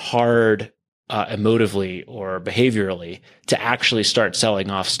find it hard emotively or behaviorally to actually start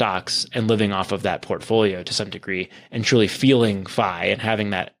selling off stocks and living off of that portfolio to some degree and truly feeling FI and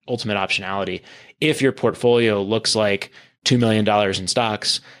having that ultimate optionality. If your portfolio looks like $2 million in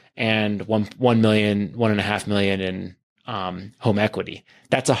stocks and $1.5 million in home equity,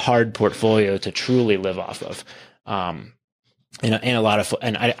 that's a hard portfolio to truly live off of. And a lot of,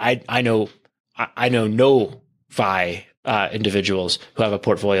 and I know no FI individuals who have a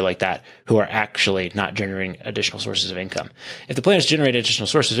portfolio like that who are actually not generating additional sources of income. If the plan is to generate additional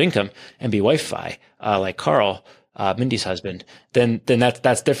sources of income and be wife FI, like Carl, Mindy's husband, then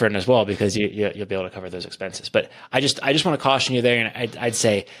that's different as well, because you'll be able to cover those expenses. But I just want to caution you there, and I'd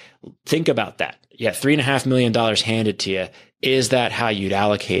say think about that. Yeah, $3.5 million handed to you. Is that how you'd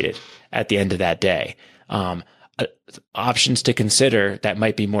allocate it at the end of that day? Options to consider that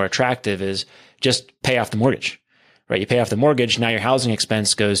might be more attractive is just pay off the mortgage. Right, you pay off the mortgage. Now your housing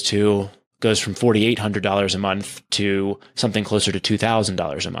expense goes from $4,800 a month to something closer to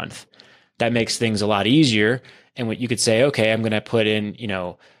 $2,000 a month. That makes things a lot easier. And what you could say, okay, I'm going to put in,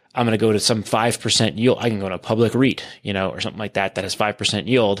 I'm going to go to some 5% yield. I can go to a public REIT, or something like that has 5%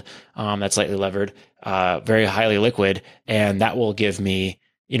 yield. That's slightly levered, very highly liquid, and that will give me,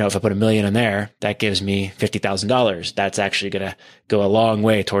 if I put $1 million in there, that gives me $50,000. That's actually going to go a long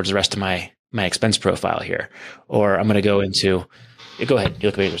way towards the rest of my expense profile here. Or I'm going to go into, go ahead. You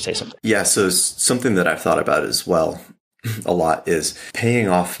look ready to say something. Yeah. So something that I've thought about as well a lot is paying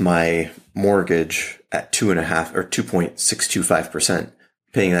off my mortgage at 2.5 or 2.625%,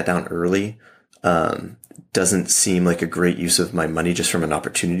 paying that down early, doesn't seem like a great use of my money just from an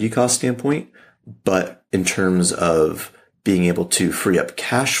opportunity cost standpoint. But in terms of being able to free up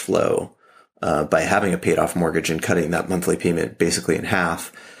cash flow, by having a paid off mortgage and cutting that monthly payment basically in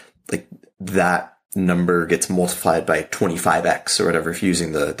half, like that number gets multiplied by 25x or whatever, if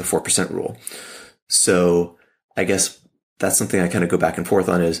using the 4% rule. So I guess that's something I kind of go back and forth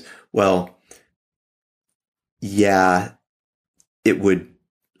on is, well, yeah, it would,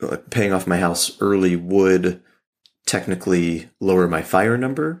 paying off my house early would technically lower my FIRE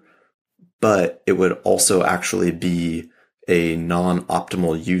number, but it would also actually be a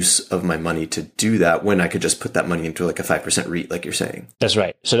non-optimal use of my money to do that when I could just put that money into like a 5% REIT, like you're saying. That's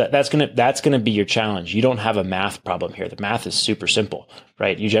right. So that's gonna be your challenge. You don't have a math problem here. The math is super simple,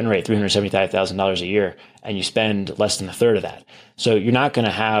 right? You generate $375,000 a year and you spend less than a third of that. So you're not going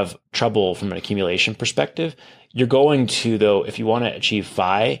to have trouble from an accumulation perspective. You're going to, though, if you want to achieve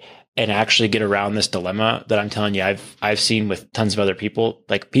FI and actually get around this dilemma that I'm telling you, I've seen with tons of other people,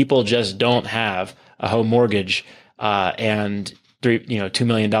 like people just don't have a home mortgage and $2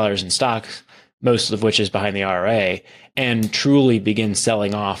 million in stocks, most of which is behind the IRA, and truly begin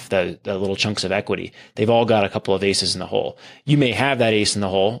selling off the little chunks of equity. They've all got a couple of aces in the hole. You may have that ace in the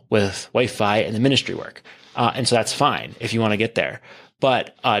hole with wife FI and the ministry work. And so that's fine if you want to get there.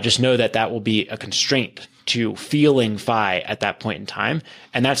 But just know that will be a constraint to feeling FI at that point in time.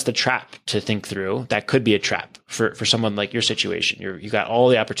 And that's the trap to think through. That could be a trap for someone like your situation. You've got all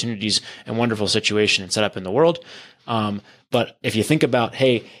the opportunities and wonderful situation and set up in the world. But if you think about,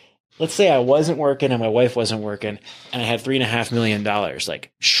 hey, let's say I wasn't working and my wife wasn't working and I had $3.5 million.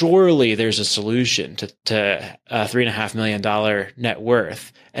 Like, surely there's a solution to a $3.5 million net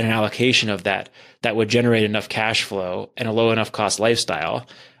worth and an allocation of that would generate enough cash flow and a low enough cost lifestyle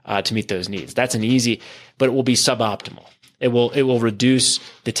to meet those needs. That's an easy, but it will be suboptimal. It will reduce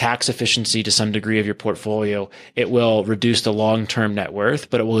the tax efficiency to some degree of your portfolio. It will reduce the long-term net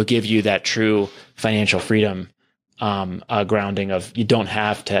worth, but it will give you that true financial freedom grounding of you don't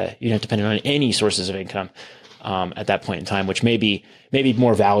have to depend on any sources of income at that point in time, which may be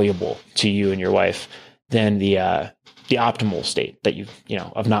more valuable to you and your wife than the optimal state that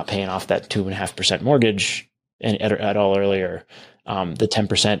of not paying off that 2.5% mortgage and at all earlier. The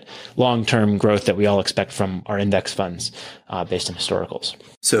 10% long-term growth that we all expect from our index funds based on historicals.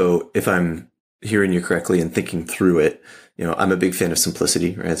 So if I'm hearing you correctly and thinking through it, I'm a big fan of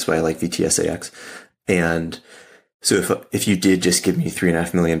simplicity, right? That's why I like VTSAX. And so if you did just give me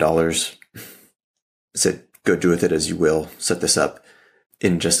 $3.5 million, said, go do with it as you will, set this up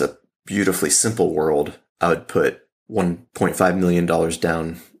in just a beautifully simple world, I would put $1.5 million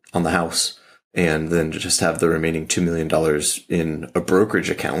down on the house and then just have the remaining $2 million in a brokerage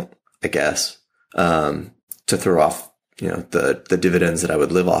account, I guess, to throw off, the dividends that I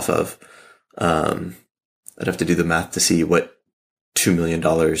would live off of. I'd have to do the math to see what $2 million.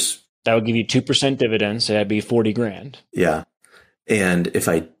 That would give you 2% dividends. So that'd be $40,000. Yeah. And if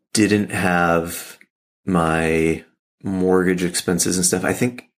I didn't have my mortgage expenses and stuff, I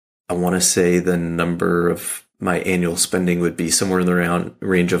think I want to say the number of my annual spending would be somewhere in the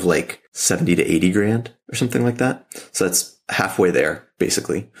range of like 70 to 80 grand or something like that. So that's halfway there,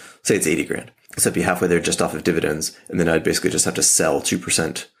 basically. Say it's 80 grand. So it'd be halfway there just off of dividends. And then I'd basically just have to sell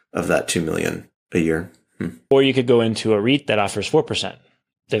 2% of that 2 million a year. Or you could go into a REIT that offers 4%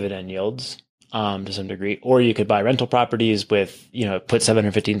 dividend yields to some degree. Or you could buy rental properties with, put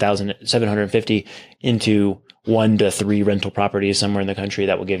 750 into 1 to 3 rental properties somewhere in the country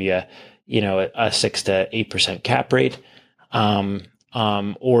that will give you a 6 to 8% cap rate,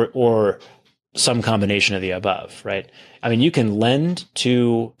 or some combination of the above, right? I mean, you can lend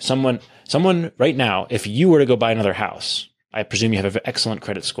to someone right now. If you were to go buy another house, I presume you have an excellent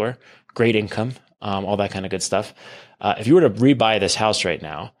credit score, great income, all that kind of good stuff. If you were to rebuy this house right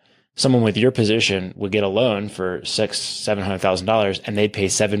now, someone with your position would get a loan for $700,000 and they'd pay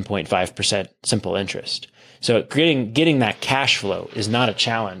 7.5% simple interest. So getting that cash flow is not a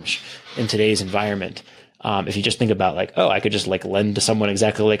challenge in today's environment. If you just think about like, I could just like lend to someone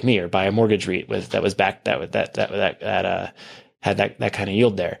exactly like me or buy a mortgage REIT that was backed that had that kind of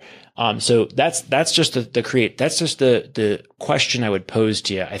yield there. So that's just the question I would pose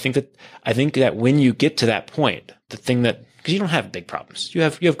to you. I think that when you get to that point, the thing that, because you don't have big problems, you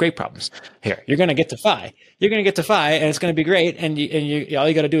have great problems here. You're going to get to FI. And it's going to be great. And all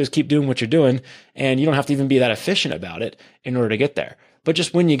you got to do is keep doing what you're doing, and you don't have to even be that efficient about it in order to get there. But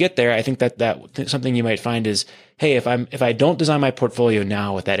just when you get there, I think that something you might find is, hey, if I don't design my portfolio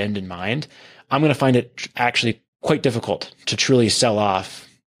now with that end in mind, I'm going to find it actually quite difficult to truly sell off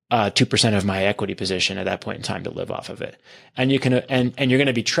 2% of my equity position at that point in time to live off of it. And you can, and you're going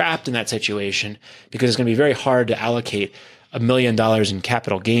to be trapped in that situation because it's going to be very hard to allocate $1 million in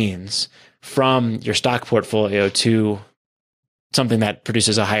capital gains from your stock portfolio to something that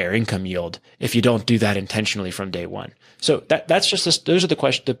produces a higher income yield if you don't do that intentionally from day one. So that's just those are the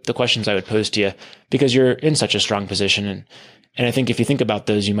questions I would pose to you because you're in such a strong position. And I think if you think about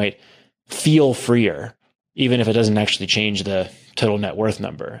those, you might feel freer, even if it doesn't actually change the total net worth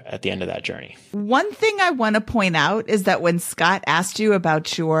number at the end of that journey. One thing I want to point out is that when Scott asked you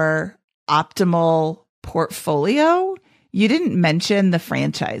about your optimal portfolio, you didn't mention the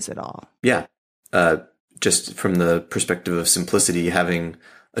franchise at all. Yeah. Just from the perspective of simplicity, having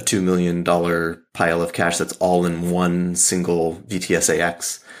a $2 million pile of cash that's all in one single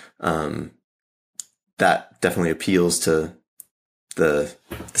VTSAX, that definitely appeals to the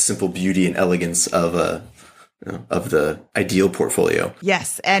simple beauty and elegance of the ideal portfolio.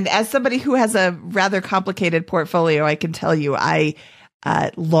 Yes. And as somebody who has a rather complicated portfolio, I can tell you I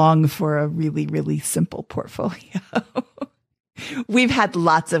long for a really, really simple portfolio. We've had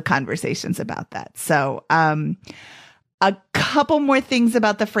lots of conversations about that. So a couple more things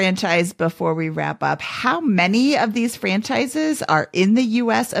about the franchise before we wrap up. How many of these franchises are in the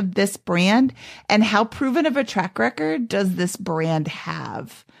U.S. of this brand, and how proven of a track record does this brand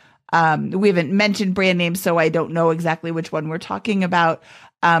have? We haven't mentioned brand names, so I don't know exactly which one we're talking about.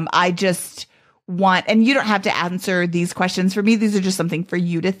 I just want, and you don't have to answer these questions for me. These are just something for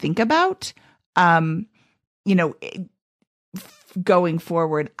you to think about. Going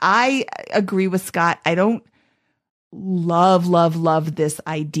forward, I agree with Scott. love this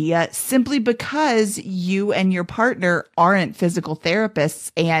idea simply because you and your partner aren't physical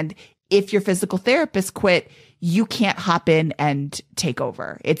therapists. And if your physical therapist quit, you can't hop in and take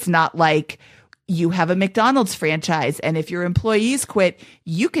over. It's not like you have a McDonald's franchise, and if your employees quit,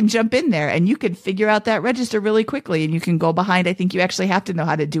 you can jump in there and you can figure out that register really quickly and you can go behind. I think you actually have to know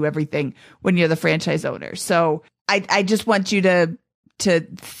how to do everything when you're the franchise owner. So I just want you to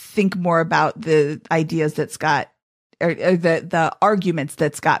think more about the ideas that Scott or the arguments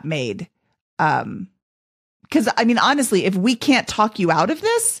that Scott made. Because I mean, honestly, if we can't talk you out of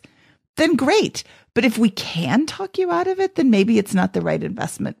this, then great. But if we can talk you out of it, then maybe it's not the right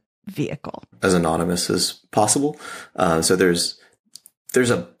investment vehicle. As anonymous as possible. So there's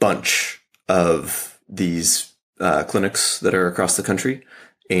a bunch of these clinics that are across the country,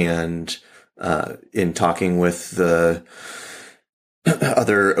 and in talking with the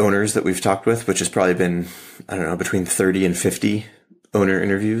other owners that we've talked with, which has probably been, I don't know, between 30 and 50 owner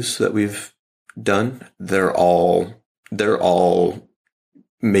interviews that we've done, they're all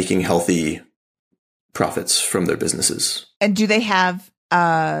making healthy profits from their businesses. And do they have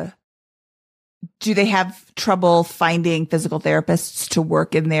trouble finding physical therapists to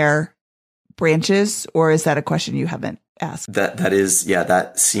work in their branches, or is that a question you haven't asked?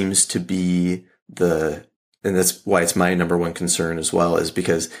 That seems to be and that's why it's my number one concern as well, is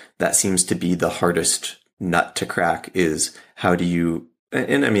because that seems to be the hardest nut to crack, is how do you,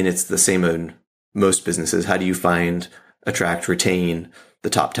 and I mean, it's the same in most businesses. How do you find, attract, retain the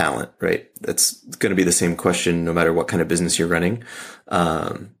top talent, right? That's going to be the same question no matter what kind of business you're running.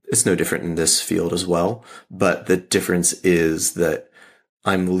 It's no different in this field as well. But the difference is that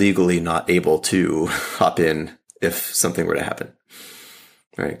I'm legally not able to hop in if something were to happen,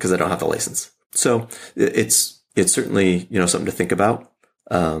 right? Because I don't have the license. So it's certainly, something to think about,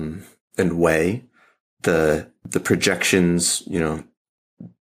 and weigh the projections,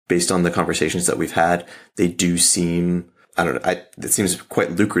 based on the conversations that we've had. They do seem, I don't know, it seems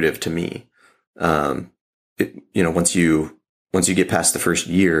quite lucrative to me. Once you get past the first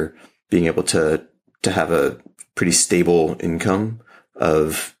year, being able to have a pretty stable income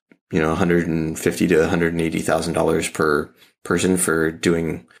of, $150,000 to $180,000 per person for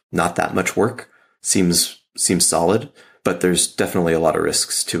doing not that much work seems solid, but there's definitely a lot of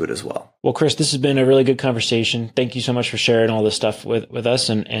risks to it as well. Well, Chris, this has been a really good conversation. Thank you so much for sharing all this stuff with us,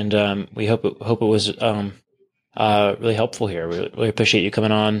 and we hope it was really helpful here. We really appreciate you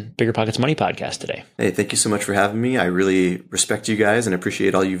coming on Bigger Pockets Money Podcast today. Hey, thank you so much for having me. I really respect you guys and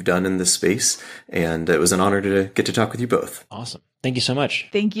appreciate all you've done in this space. And it was an honor to get to talk with you both. Awesome. Thank you so much.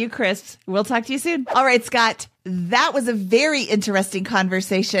 Thank you, Chris. We'll talk to you soon. All right, Scott, that was a very interesting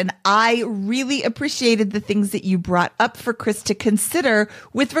conversation. I really appreciated the things that you brought up for Chris to consider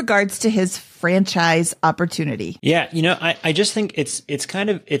with regards to his franchise opportunity. Yeah. I just think it's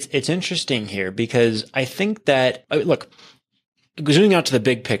interesting here, because I think that, look, zooming out to the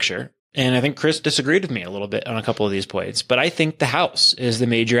big picture, and I think Chris disagreed with me a little bit on a couple of these points, but I think the house is the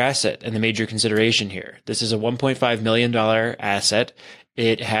major asset and the major consideration here. This is a $1.5 million asset.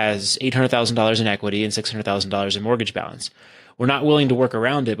 It has $800,000 in equity and $600,000 in mortgage balance. We're not willing to work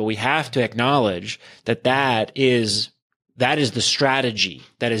around it, but we have to acknowledge that is the strategy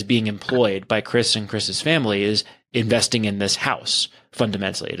that is being employed by Chris and Chris's family, is investing in this house.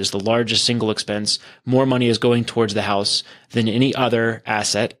 Fundamentally, it is the largest single expense. More money is going towards the house than any other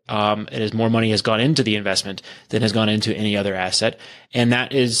asset. It is more money has gone into the investment than has gone into any other asset. And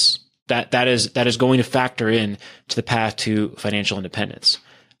that is going to factor in to the path to financial independence.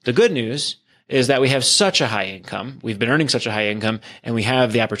 The good news is that we have such a high income. We've been earning such a high income, and we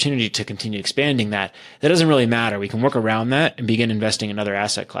have the opportunity to continue expanding that. That doesn't really matter. We can work around that and begin investing in other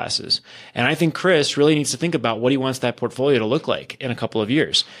asset classes. And I think Chris really needs to think about what he wants that portfolio to look like in a couple of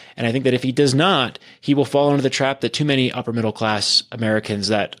years. And I think that if he does not, he will fall into the trap that too many upper middle class Americans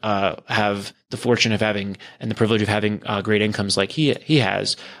that have the fortune of having and the privilege of having great incomes like he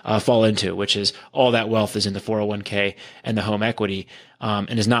has fall into, which is all that wealth is in the 401k and the home equity,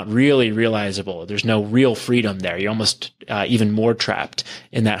 and is not really realizable. There's no real freedom there. You're almost even more trapped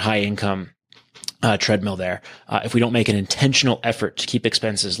in that high income treadmill there. If we don't make an intentional effort to keep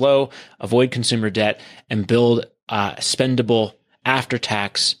expenses low, avoid consumer debt, and build spendable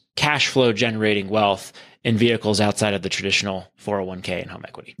after-tax cash flow generating wealth in vehicles outside of the traditional 401k and home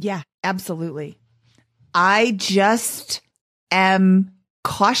equity. Yeah, absolutely. I just am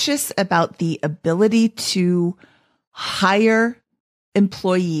cautious about the ability to hire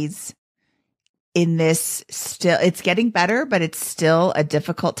employees in this. Still, it's getting better, but it's still a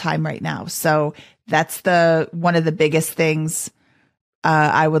difficult time right now. So that's one of the biggest things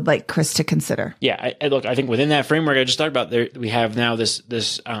I would like Chris to consider. Yeah, I think within that framework I just talked about, we have now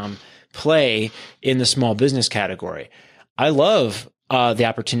this play in the small business category. I love the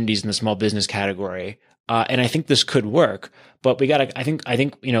opportunities in the small business category, and I think this could work. But we got to. I think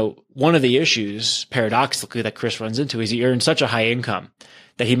one of the issues paradoxically that Chris runs into is he earns such a high income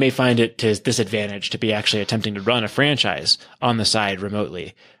that he may find it to his disadvantage to be actually attempting to run a franchise on the side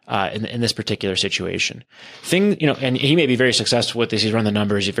remotely in this particular situation. And he may be very successful with this. He's run the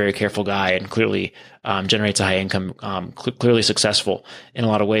numbers. He's a very careful guy and clearly generates a high income, clearly successful in a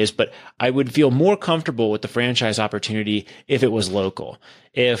lot of ways. But I would feel more comfortable with the franchise opportunity if it was local,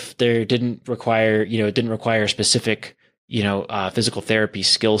 if there didn't require a specific physical therapy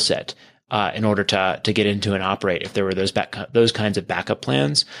skill set in order to get into and operate. If there were those kinds of backup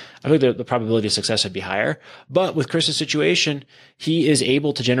plans, I think the probability of success would be higher. But with Chris's situation, he is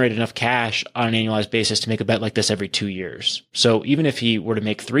able to generate enough cash on an annualized basis to make a bet like this every 2 years. So even if he were to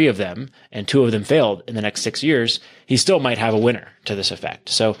make 3 of them and 2 of them failed in the next 6 years, he still might have a winner to this effect.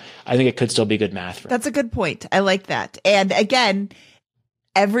 So I think it could still be good math for him. That's a good point. I like that. And again,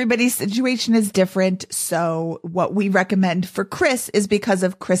 everybody's situation is different. So what we recommend for Chris is because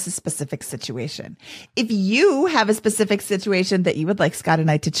of Chris's specific situation. If you have a specific situation that you would like Scott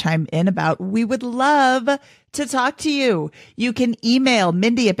and I to chime in about, we would love to talk to you. You can email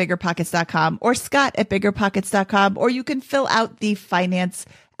Mindy@biggerpockets.com or Scott@biggerpockets.com, or you can fill out the Finance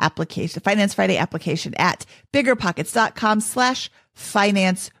Friday application at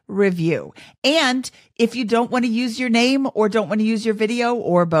biggerpockets.com/finance review. And if you don't want to use your name or don't want to use your video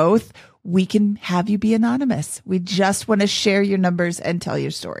or both, we can have you be anonymous. We just want to share your numbers and tell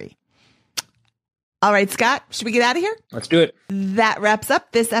your story. All right, Scott, should we get out of here? Let's do it. That wraps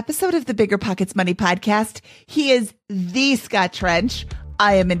up this episode of the Bigger Pockets Money Podcast. He is the Scott Trench.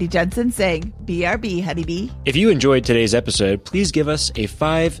 I am Mindy Jensen saying BRB, honeybee. If you enjoyed today's episode, please give us a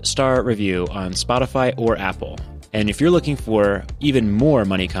 5-star review on Spotify or Apple. And if you're looking for even more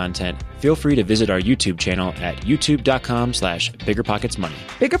money content, feel free to visit our YouTube channel at youtube.com/biggerpocketsmoney.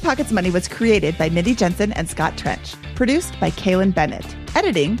 Bigger Pockets Money was created by Mindy Jensen and Scott Trench. Produced by Kaylin Bennett.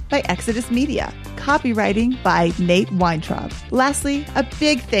 Editing by Exodus Media. Copywriting by Nate Weintraub. Lastly, a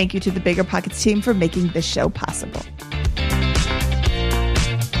big thank you to the Bigger Pockets team for making this show possible.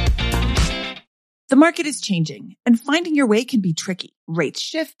 The market is changing, and finding your way can be tricky. Rates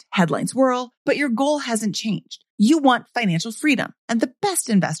shift, headlines whirl, but your goal hasn't changed. You want financial freedom, and the best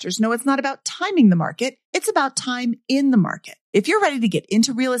investors know it's not about timing the market, it's about time in the market. If you're ready to get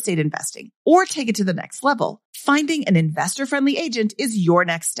into real estate investing or take it to the next level, finding an investor-friendly agent is your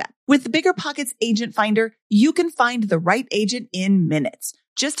next step. With the Bigger Pockets Agent Finder, you can find the right agent in minutes.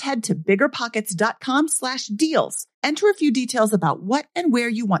 Just head to biggerpockets.com/deals. Enter a few details about what and where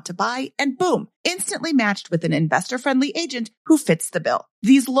you want to buy, and boom, instantly matched with an investor-friendly agent who fits the bill.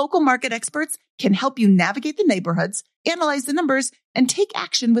 These local market experts can help you navigate the neighborhoods, analyze the numbers, and take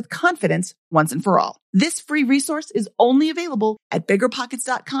action with confidence once and for all. This free resource is only available at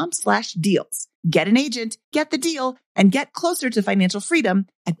biggerpockets.com/deals. Get an agent, get the deal, and get closer to financial freedom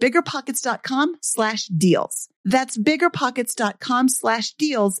at biggerpockets.com/deals. That's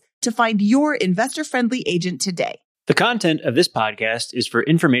biggerpockets.com/deals to find your investor-friendly agent today. The content of this podcast is for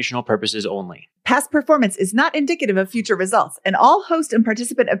informational purposes only. Past performance is not indicative of future results, and all host and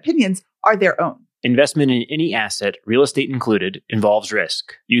participant opinions are their own. Investment in any asset, real estate included, involves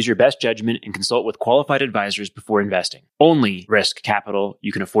risk. Use your best judgment and consult with qualified advisors before investing. Only risk capital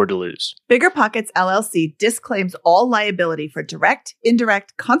you can afford to lose. Bigger Pockets LLC disclaims all liability for direct,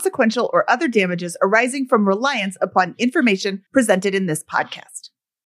 indirect, consequential, or other damages arising from reliance upon information presented in this podcast.